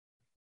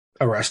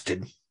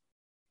arrested,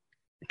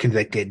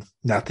 convicted,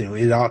 nothing.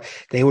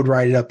 They would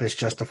write it up as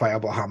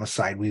justifiable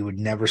homicide. We would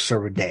never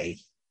serve a day.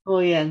 Oh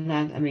yeah,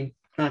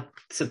 not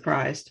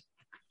surprised.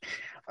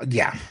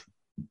 Yeah.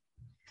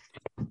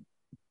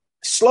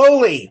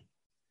 Slowly,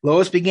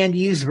 Lois began to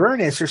use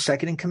Vern as her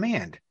second in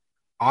command,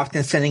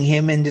 often sending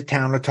him into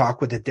town to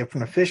talk with the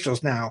different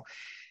officials. Now,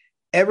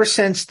 ever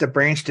since the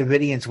Branch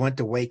Davidians went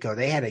to Waco,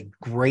 they had a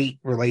great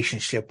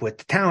relationship with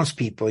the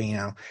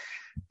townspeople.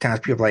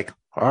 Townspeople like,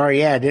 oh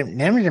yeah,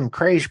 them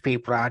crazy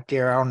people out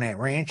there on that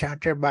ranch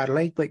out there by the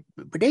lake, but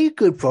they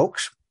good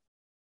folks.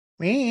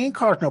 They ain't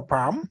caused no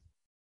problem.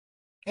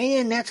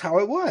 And that's how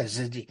it was.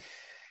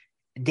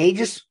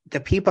 The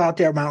people out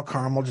there at Mount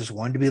Carmel just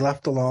wanted to be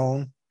left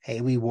alone.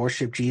 Hey, we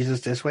worship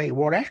Jesus this way.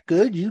 Well, that's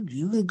good. You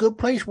in a good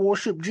place,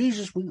 worship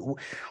Jesus.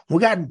 We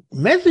got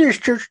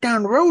Methodist church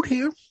down the road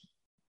here.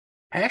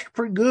 That's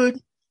pretty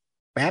good.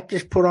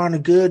 Baptists put on a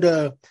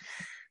good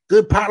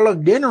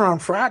potluck dinner on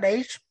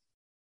Fridays.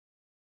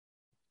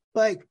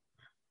 But,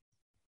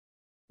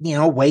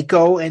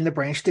 Waco and the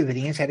Branch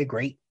Davidians had a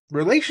great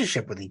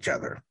relationship with each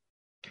other.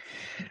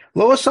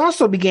 Lois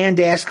also began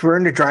to ask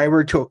Vern to drive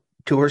her to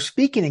her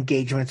speaking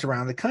engagements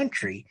around the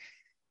country.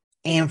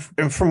 And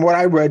from what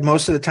I read,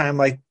 most of the time,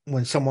 like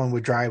when someone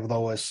would drive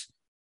Lois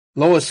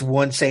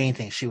wouldn't say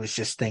anything. She was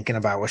just thinking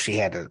about what she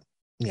had to,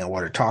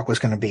 what her talk was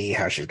going to be,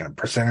 how she was going to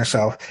present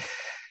herself.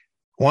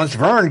 Once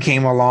Vern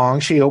came along,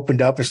 she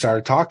opened up and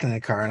started talking in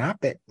the car. And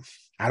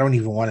I don't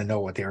even want to know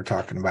what they were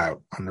talking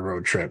about on the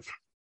road trip.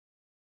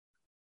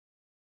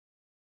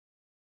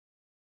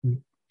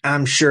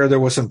 I'm sure there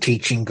was some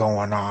teaching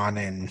going on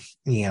and,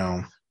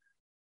 Well,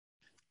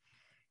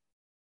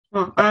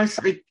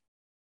 honestly,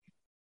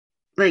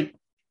 I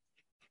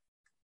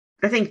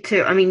think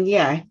too. I mean,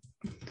 yeah,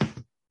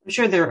 I'm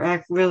sure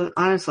there really,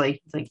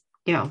 honestly,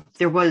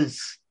 there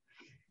was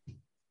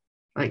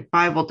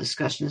Bible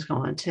discussions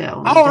going too.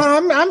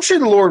 I'm sure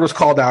the Lord was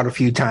called out a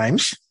few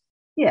times.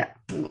 Yeah,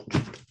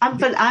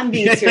 but I'm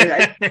being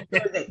serious.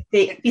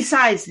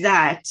 Besides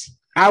that,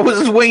 I was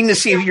just waiting to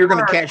see if you're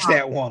going to catch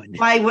that one.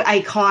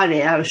 I caught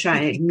it. I was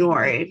trying to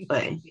ignore it,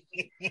 but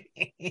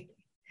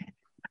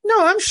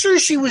no, I'm sure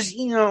she was,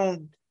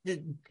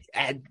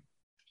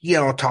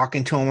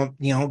 talking to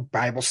him,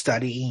 Bible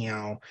study,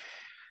 Yeah,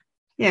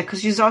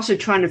 because she's also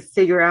trying to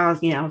figure out,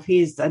 if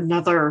he's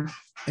another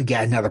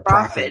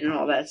prophet and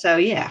all that. So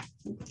yeah.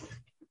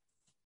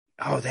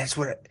 Oh, that's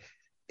what.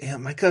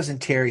 My cousin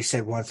Terry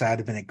said once I'd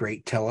have been a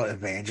great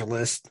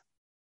televangelist.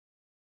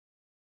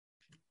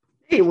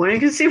 Hey, when I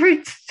can see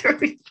right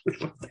through.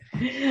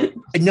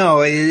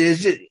 No, it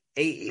is just.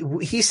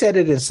 He said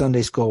it in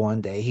Sunday school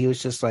one day. He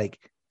was just like,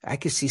 I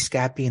could see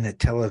Scott being a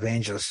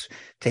televangelist,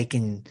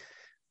 taking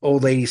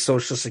old lady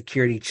Social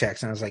Security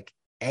checks. And I was like,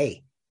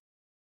 hey,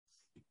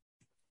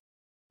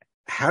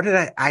 how did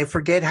I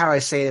forget how I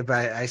say it,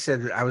 but I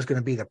said I was going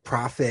to be the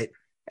prophet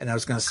and I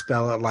was going to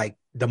spell it like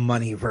the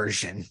money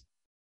version.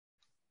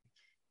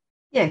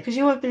 Yeah, because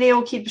you haven't been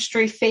able to keep a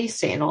straight face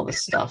saying all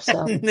this stuff.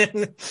 So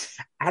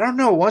I don't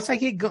know. Once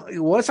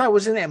I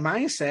was in that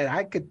mindset,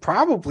 I could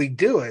probably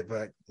do it,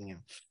 but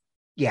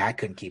yeah, I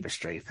couldn't keep a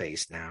straight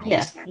face now.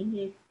 Yeah.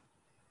 Mm-hmm.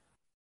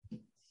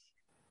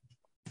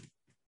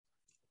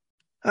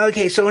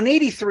 Okay, so in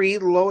 1983,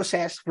 Lois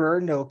asked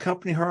Vern to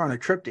accompany her on a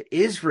trip to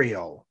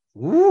Israel.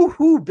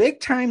 Woo-hoo,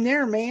 big time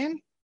there, man.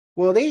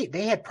 Well, they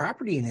had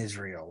property in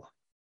Israel.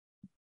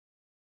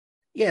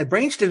 Yeah,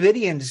 Branch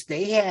Davidians,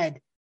 they had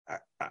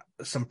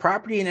some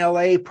property in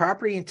L.A.,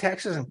 property in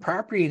Texas, and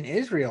property in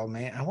Israel,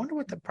 man. I wonder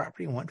what the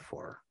property went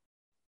for.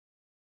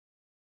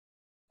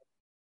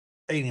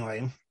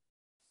 Anyway,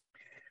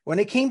 when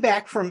he came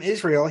back from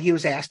Israel, he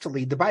was asked to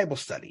lead the Bible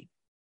study.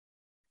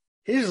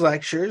 His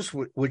lectures,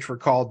 which were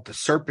called The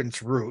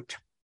Serpent's Root,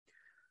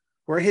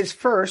 were his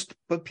first,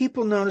 but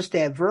people noticed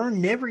that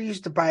Vern never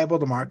used the Bible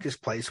to mark his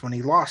place when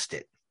he lost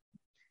it.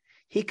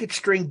 He could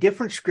string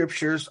different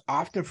scriptures,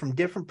 often from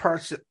different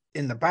parts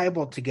in the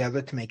Bible,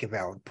 together to make a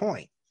valid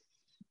point.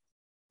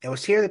 It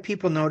was here that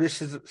people noticed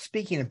his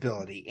speaking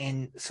ability,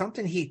 and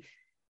something he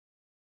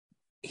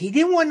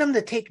didn't want them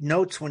to take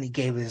notes when he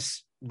gave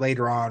his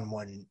later on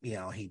when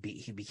he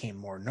became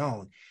more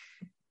known.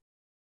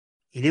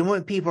 He didn't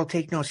want people to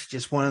take notes. He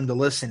just wanted them to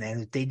listen,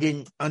 and if they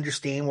didn't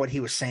understand what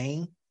he was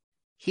saying,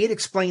 he'd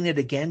explain it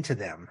again to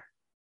them.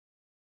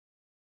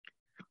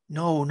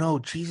 No,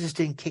 Jesus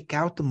didn't kick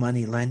out the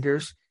money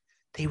lenders.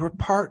 They were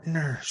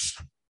partners.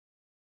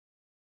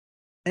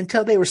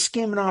 Until they were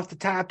skimming off the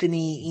top, then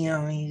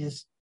he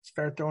just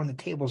started throwing the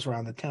tables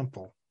around the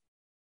temple.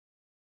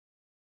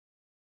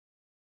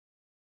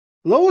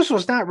 Lois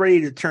was not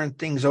ready to turn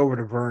things over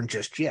to Vern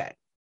just yet.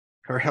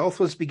 Her health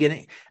was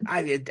beginning.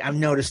 I've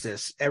noticed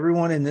this.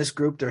 Everyone in this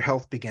group, their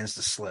health begins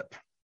to slip.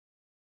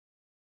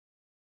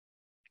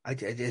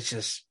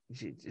 It's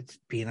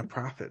being a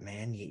prophet,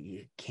 man.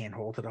 You can't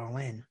hold it all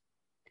in.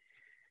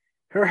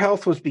 Her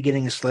health was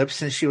beginning to slip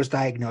since she was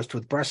diagnosed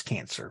with breast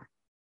cancer.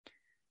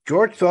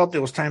 George felt it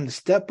was time to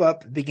step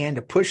up and began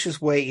to push his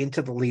way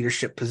into the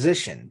leadership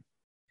position.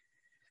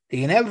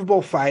 The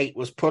inevitable fight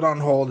was put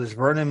on hold as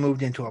Vernon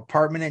moved into an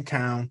apartment in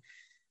town,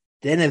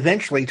 then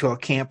eventually to a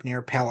camp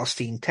near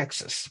Palestine,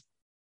 Texas.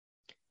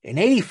 In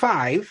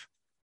 85,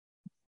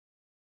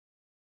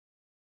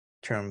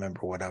 trying to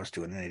remember what I was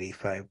doing in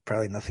 85,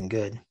 probably nothing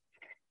good.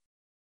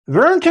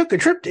 Vernon took a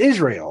trip to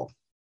Israel.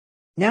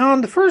 Now, on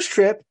the first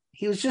trip,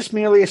 he was just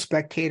merely a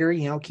spectator,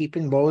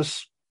 keeping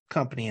Lois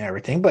company and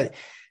everything, but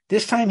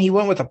this time he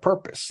went with a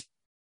purpose.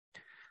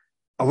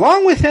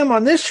 Along with him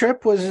on this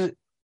trip was,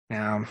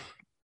 now,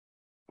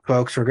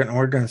 folks, we're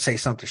going to say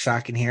something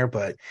shocking here,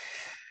 but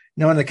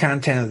knowing the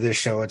content of this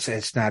show,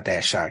 it's not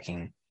that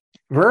shocking.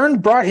 Vern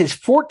brought his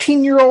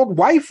 14-year-old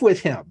wife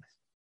with him.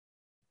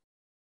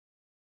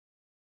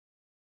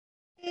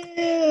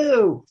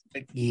 Ew.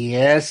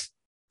 Yes.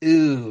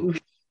 Ooh.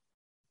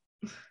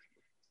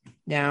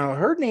 Now,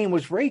 her name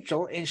was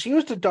Rachel, and she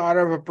was the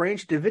daughter of a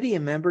Branch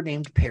Davidian member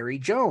named Perry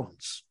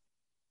Jones.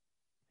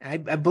 I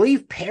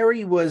believe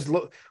Perry was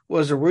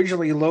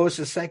originally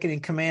Lois's second in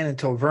command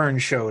until Vern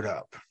showed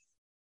up.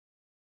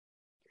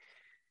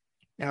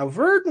 Now,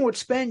 Vern would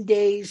spend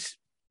days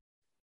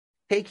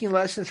taking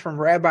lessons from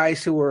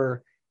rabbis who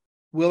were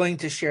willing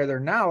to share their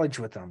knowledge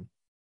with him.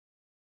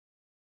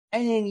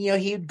 And then,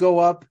 he'd go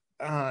up,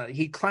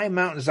 he'd climb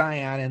Mount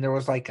Zion, and there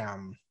was like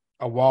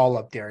a wall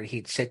up there.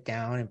 He'd sit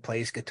down and play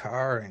his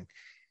guitar and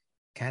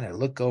kind of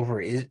look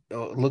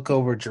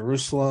over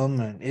Jerusalem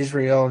and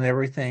Israel and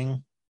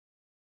everything.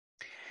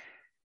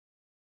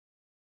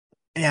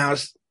 Now,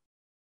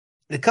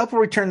 the couple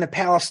returned to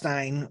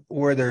Palestine,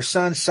 where their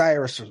son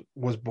Cyrus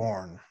was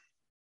born.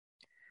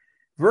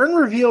 Vern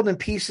revealed in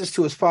pieces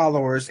to his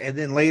followers and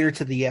then later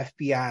to the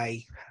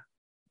FBI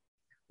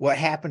what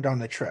happened on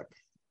the trip.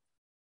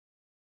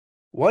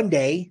 One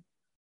day,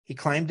 he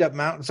climbed up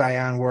Mount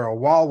Zion where a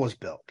wall was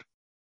built.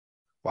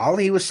 While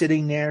he was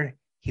sitting there,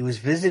 he was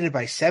visited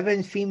by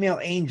 7 female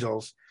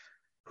angels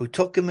who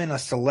took him in a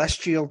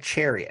celestial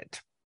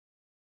chariot.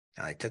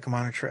 Now, they took him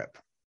on a trip.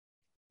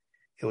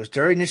 It was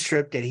during this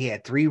trip that he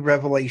had 3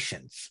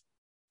 revelations.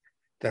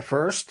 The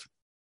first,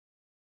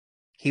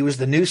 he was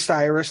the new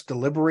Cyrus, the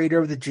liberator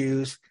of the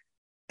Jews,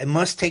 and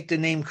must take the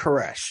name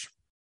Koresh.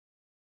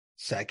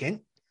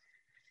 Second,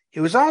 he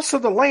was also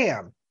the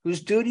Lamb,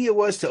 whose duty it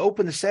was to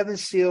open the 7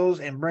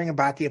 seals and bring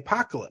about the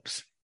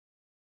apocalypse.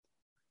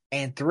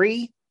 And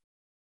 3,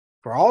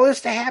 for all this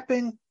to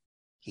happen,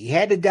 he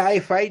had to die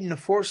fighting the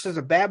forces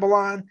of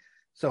Babylon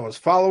so his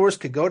followers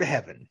could go to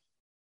heaven.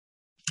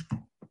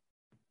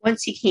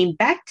 Once he came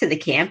back to the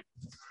camp,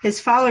 his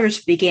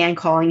followers began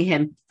calling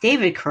him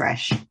David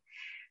Koresh.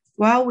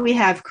 While we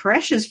have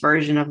Koresh's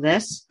version of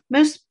this,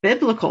 most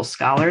biblical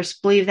scholars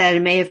believe that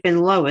it may have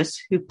been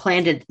Lois who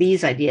planted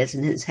these ideas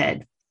in his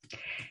head.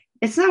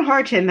 It's not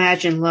hard to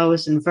imagine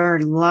Lois and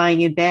Vern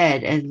lying in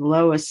bed and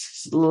Lois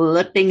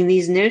slipping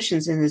these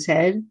notions in his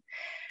head.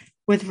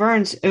 With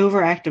Vern's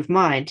overactive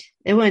mind,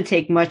 it wouldn't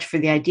take much for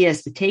the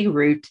ideas to take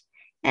root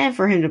and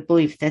for him to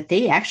believe that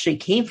they actually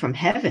came from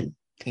heaven.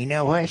 You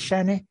know what,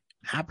 Sonny?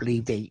 I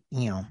believe I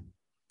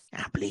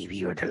believe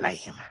you're the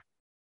Lamb.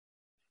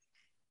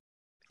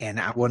 And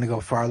I want to go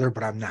farther,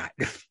 but I'm not.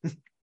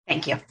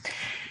 Thank you.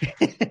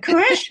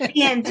 Koresh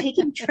began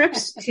taking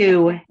trips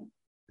to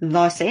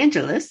Los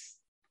Angeles,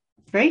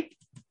 right?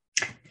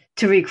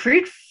 To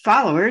recruit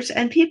followers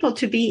and people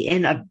to be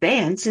in a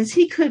band since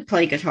he could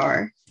play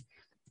guitar.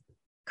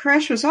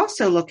 Koresh was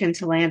also looking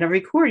to land a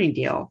recording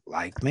deal.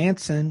 Like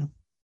Manson.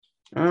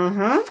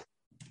 Uh-huh.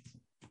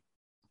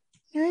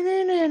 Except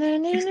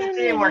it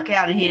didn't work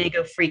out and he didn't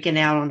go freaking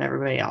out on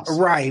everybody else.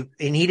 Right.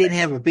 And he didn't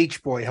have a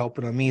Beach Boy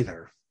helping him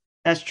either.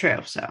 That's true,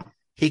 so.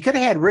 He could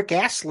have had Rick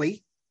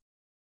Astley.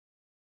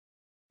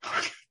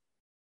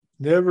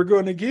 Never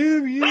gonna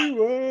give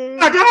you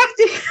up.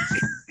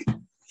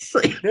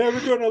 Never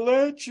gonna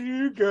let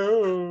you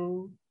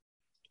go.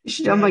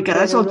 Oh my God,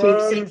 that's all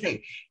James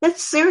sings.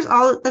 That's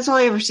all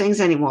he ever sings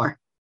anymore.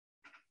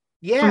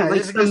 Yeah,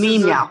 like the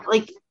meme now.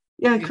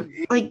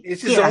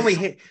 It's his only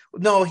hit.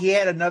 No, he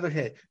had another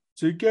hit.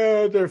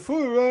 Together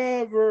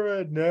forever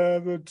and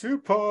never to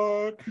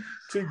part.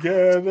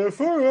 Together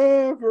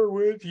forever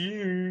with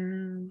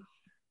you.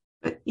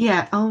 But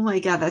yeah, oh my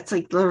God, that's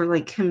like literally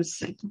like him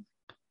singing.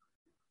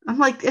 I'm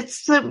like,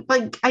 it's so,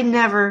 like, I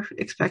never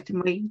expected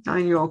my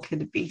 9-year-old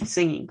kid to be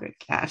singing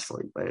Rick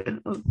Astley, but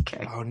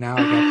okay. Oh, now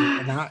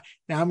I'm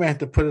gonna have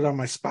to put it on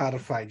my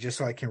Spotify just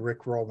so I can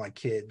Rickroll my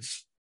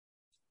kids.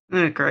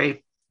 Oh,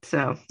 great.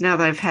 So now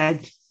that I've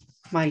had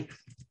my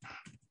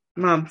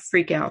mom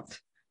freak out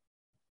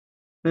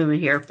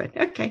moving here, but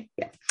okay,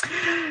 yeah.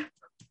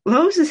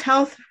 Lois's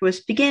health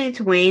was beginning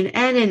to wane,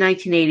 and in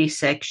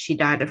 1986, she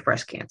died of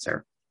breast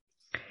cancer.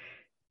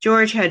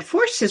 George had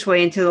forced his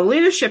way into the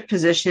leadership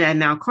position at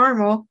Mount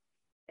Carmel,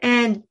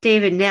 and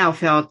David now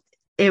felt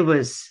it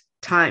was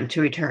time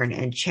to return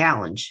and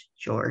challenge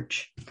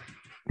George.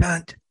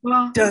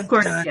 George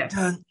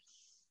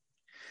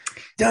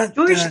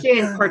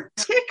didn't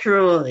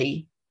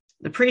particularly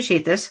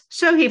appreciate this,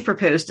 so he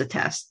proposed a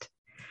test.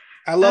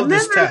 I love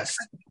this test.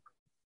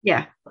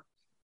 Yeah.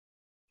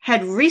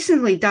 Had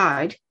recently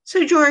died,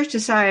 so George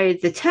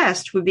decided the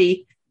test would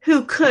be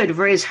who could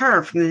raise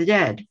her from the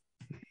dead.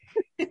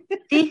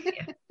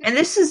 And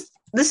this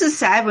is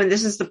sad when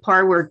this is the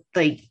part where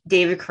like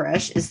David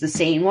Koresh is the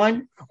sane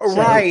one. So.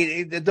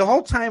 Right. The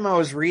whole time I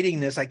was reading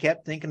this, I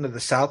kept thinking of the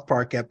South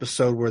Park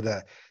episode where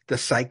the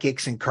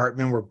psychics and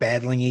Cartman were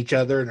battling each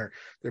other, and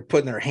they're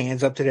putting their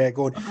hands up to that,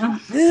 going,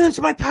 "It's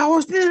my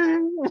powers."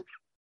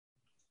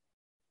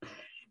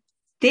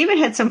 David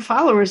had some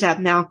followers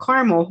at Mount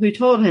Carmel who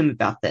told him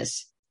about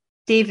this.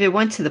 David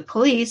went to the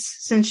police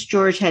since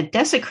George had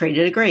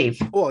desecrated a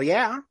grave. Well,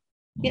 yeah.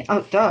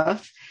 Oh, duh.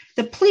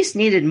 The police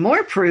needed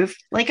more proof,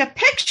 like a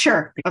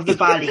picture of the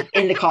body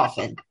in the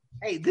coffin.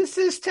 Hey, this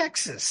is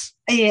Texas.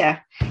 Yeah.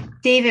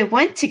 David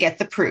went to get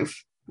the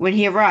proof. When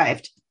he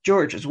arrived,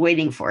 George was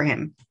waiting for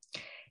him.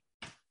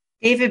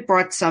 David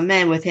brought some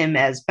men with him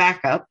as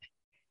backup.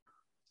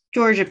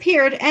 George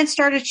appeared and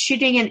started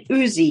shooting an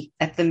Uzi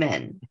at the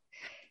men.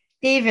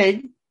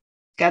 David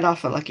got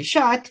off a lucky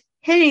shot,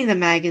 hitting the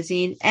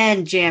magazine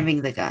and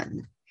jamming the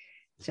gun.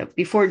 So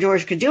before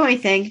George could do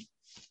anything,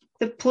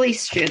 the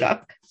police showed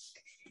up.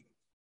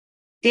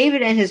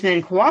 David and his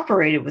men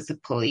cooperated with the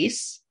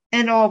police,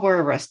 and all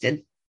were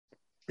arrested.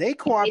 They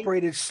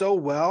cooperated so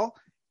well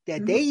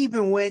that they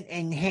even went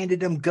and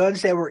handed them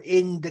guns that were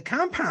in the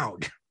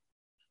compound.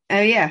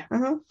 Oh, yeah.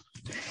 Uh-huh.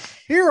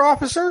 Here,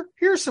 officer,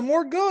 here's some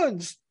more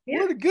guns. Yeah.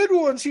 What are the good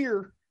ones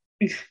here?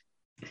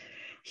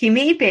 He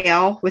made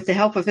bail with the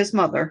help of his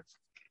mother.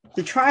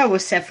 The trial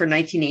was set for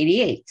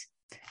 1988.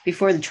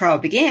 Before the trial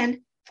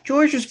began,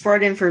 George was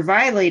brought in for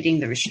violating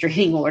the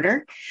restraining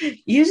order.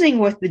 Using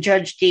what the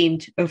judge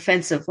deemed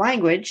offensive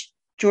language,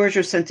 George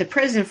was sent to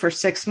prison for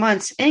 6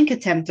 months in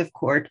contempt of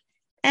court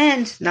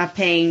and not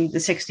paying the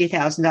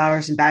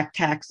 $60,000 in back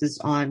taxes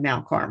on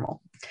Mount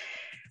Carmel.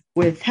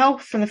 With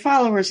help from the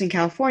followers in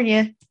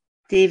California,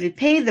 David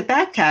paid the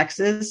back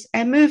taxes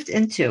and moved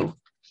into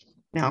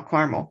Mount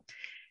Carmel.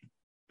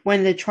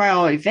 When the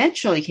trial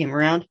eventually came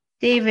around,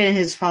 David and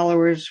his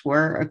followers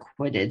were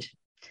acquitted.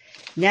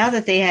 Now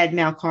that they had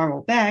Mount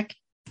Carmel back,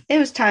 it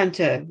was time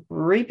to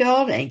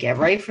rebuild and get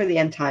ready for the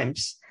end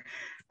times.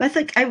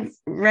 But I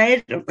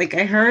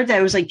heard that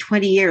it was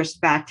 20 years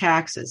back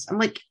taxes. I'm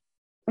like,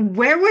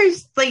 where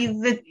was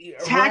the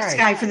tax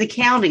guy for the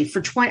county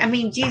for 20? I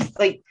mean, geez,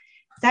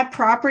 that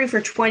property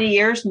for 20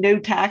 years, no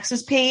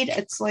taxes paid.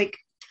 It's like,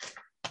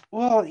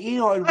 well,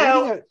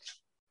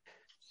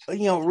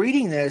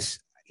 reading this,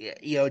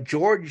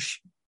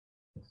 George,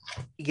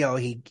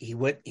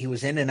 he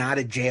was in and out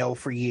of jail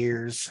for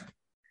years,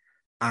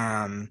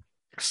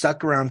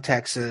 stuck around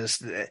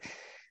Texas,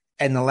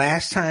 and the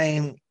last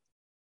time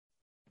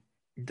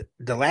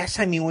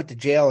he went to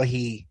jail,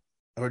 it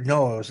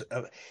was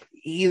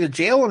either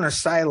jail or an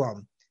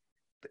asylum.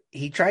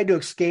 He tried to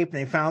escape, and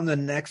they found him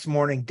the next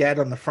morning dead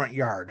on the front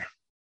yard.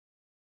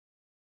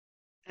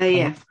 Oh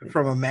yeah,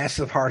 from a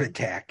massive heart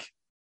attack.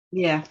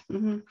 Yeah.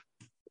 Mm-hmm.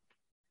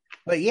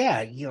 But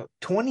yeah,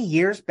 20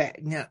 years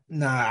back.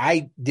 No,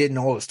 I didn't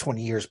know it was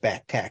 20 years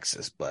back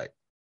taxes, but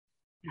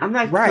I'm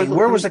not right.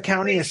 Where was the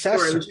county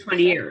assessor? It was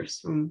 20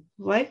 years.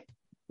 What?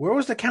 Where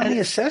was the county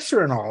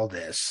assessor in all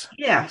this?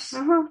 Yes.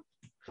 Uh-huh.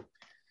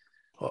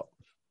 Well,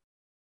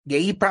 yeah,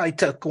 he probably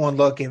took one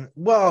look, and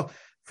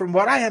from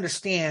what I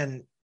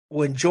understand,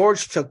 when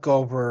George took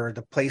over,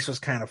 the place was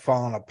kind of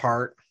falling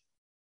apart.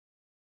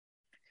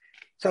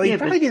 So he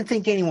probably didn't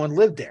think anyone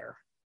lived there.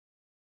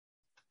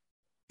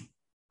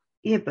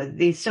 Yeah, but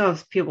they still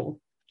have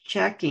people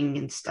checking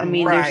and stuff. I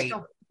mean, right.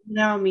 Still,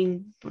 no, I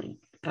mean,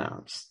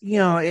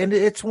 and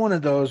it's one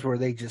of those where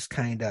they just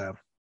kind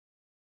of,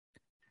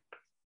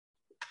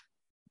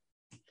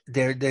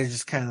 they're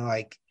just kind of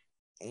like,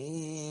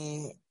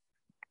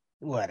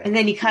 whatever. And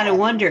then you kind of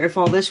wonder if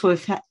all this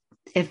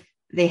if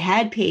they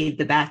had paid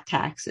the back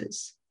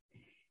taxes,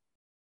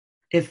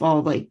 if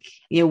all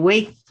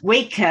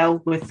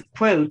Waco with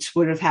quotes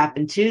would have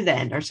happened too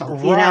then or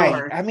something.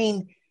 Right. I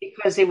mean,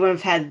 because they would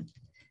have had.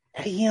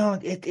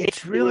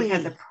 It's really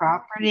had the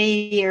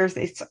property, or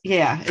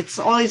it's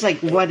always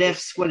what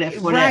ifs, what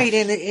if, right,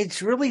 and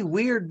it's really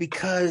weird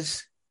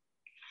because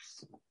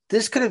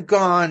this could have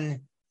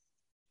gone.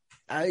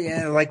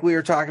 Like we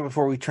were talking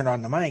before we turned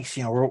on the mics.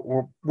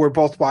 We're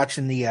both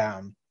watching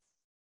the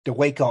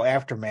Waco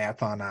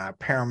aftermath on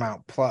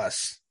Paramount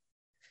Plus.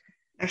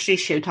 Actually,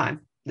 Showtime.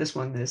 This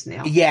one is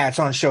now. Yeah, it's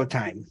on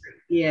Showtime.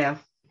 Yeah.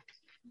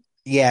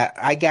 Yeah,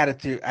 I got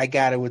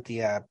it with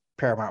the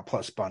Paramount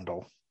Plus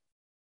bundle.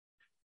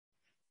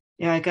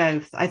 Yeah,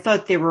 I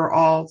thought they were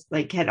all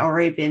had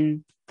already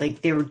been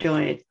they were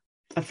doing it.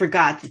 I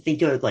forgot that they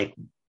do it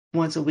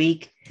once a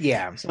week.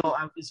 Yeah. So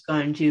I was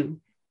going to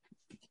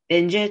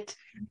binge it.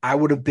 I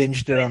would have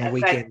binged it on the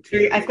weekend.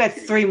 I've got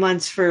 3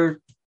 months for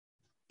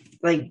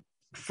the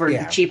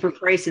cheaper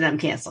price, and I'm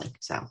canceling.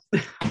 So,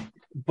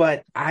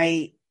 but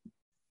I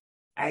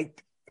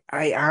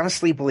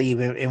honestly believe,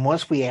 and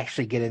once we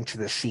actually get into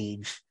the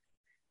siege,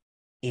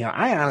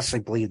 I honestly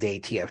believe the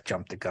ATF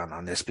jumped the gun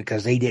on this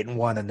because they didn't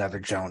want another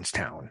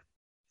Jonestown.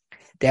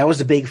 That was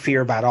the big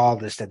fear about all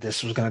this, that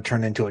this was going to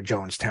turn into a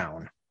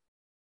Jonestown.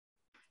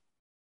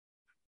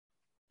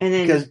 And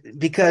then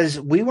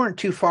because we weren't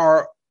too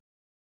far,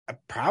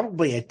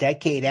 probably a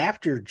decade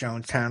after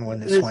Jonestown when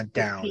this went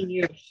down.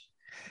 Years.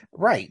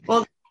 Right.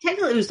 Well,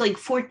 technically it was like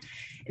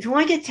if you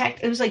want to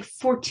get it was like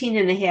 14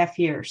 and a half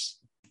years.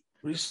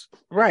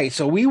 Right.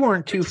 So we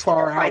weren't too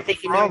far out. I think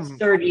it's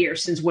 30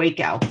 years since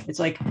Waco. It's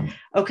like,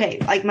 okay,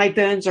 like my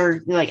bones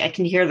are like, I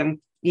can hear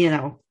them,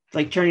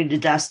 like turning to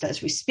dust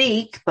as we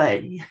speak,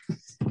 but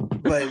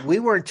we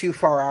weren't too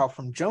far out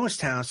from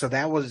Jonestown. So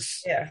that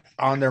was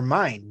on their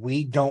mind.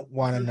 We don't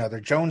want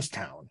another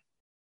Jonestown.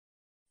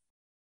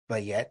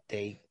 But yet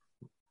they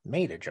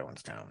made a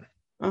Jonestown.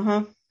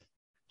 Uh-huh.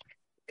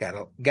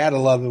 Gotta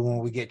love it when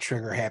we get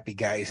trigger happy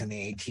guys in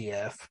the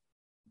ATF.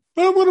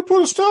 I'm gonna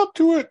put a stop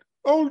to it.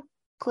 Oh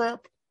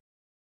crap.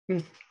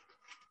 Then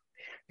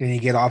you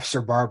get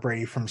Officer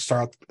Barbrady from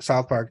South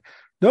Park.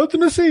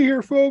 Nothing to see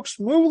here, folks.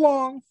 Move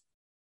along.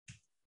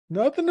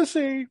 Nothing to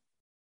see.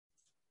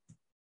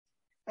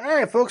 All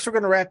right, folks, we're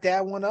gonna wrap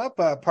that one up.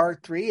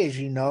 Part 3, as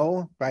you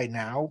know, by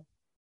now,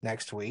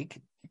 next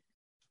week.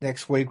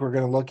 Next week, we're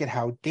going to look at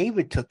how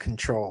David took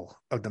control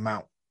of the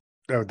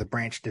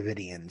Branch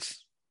Davidians.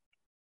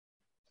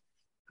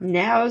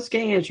 Now it's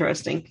getting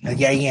interesting.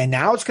 Yeah.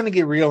 Now it's going to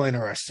get real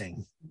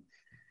interesting.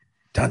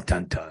 Dun,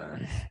 dun,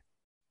 dun.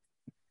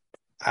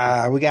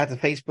 We got the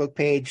Facebook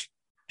page.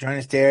 Join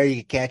us there. You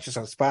can catch us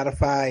on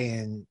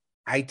Spotify and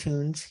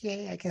iTunes.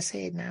 Yay, I can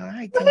say it now.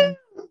 iTunes.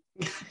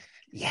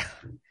 Yeah.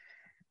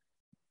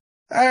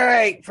 All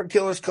right. For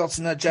Killers, Cults,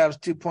 and Nut Jobs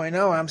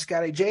 2.0, I'm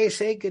Scotty J.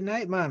 Say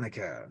goodnight,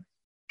 Monica.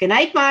 Good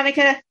night,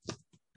 Monica.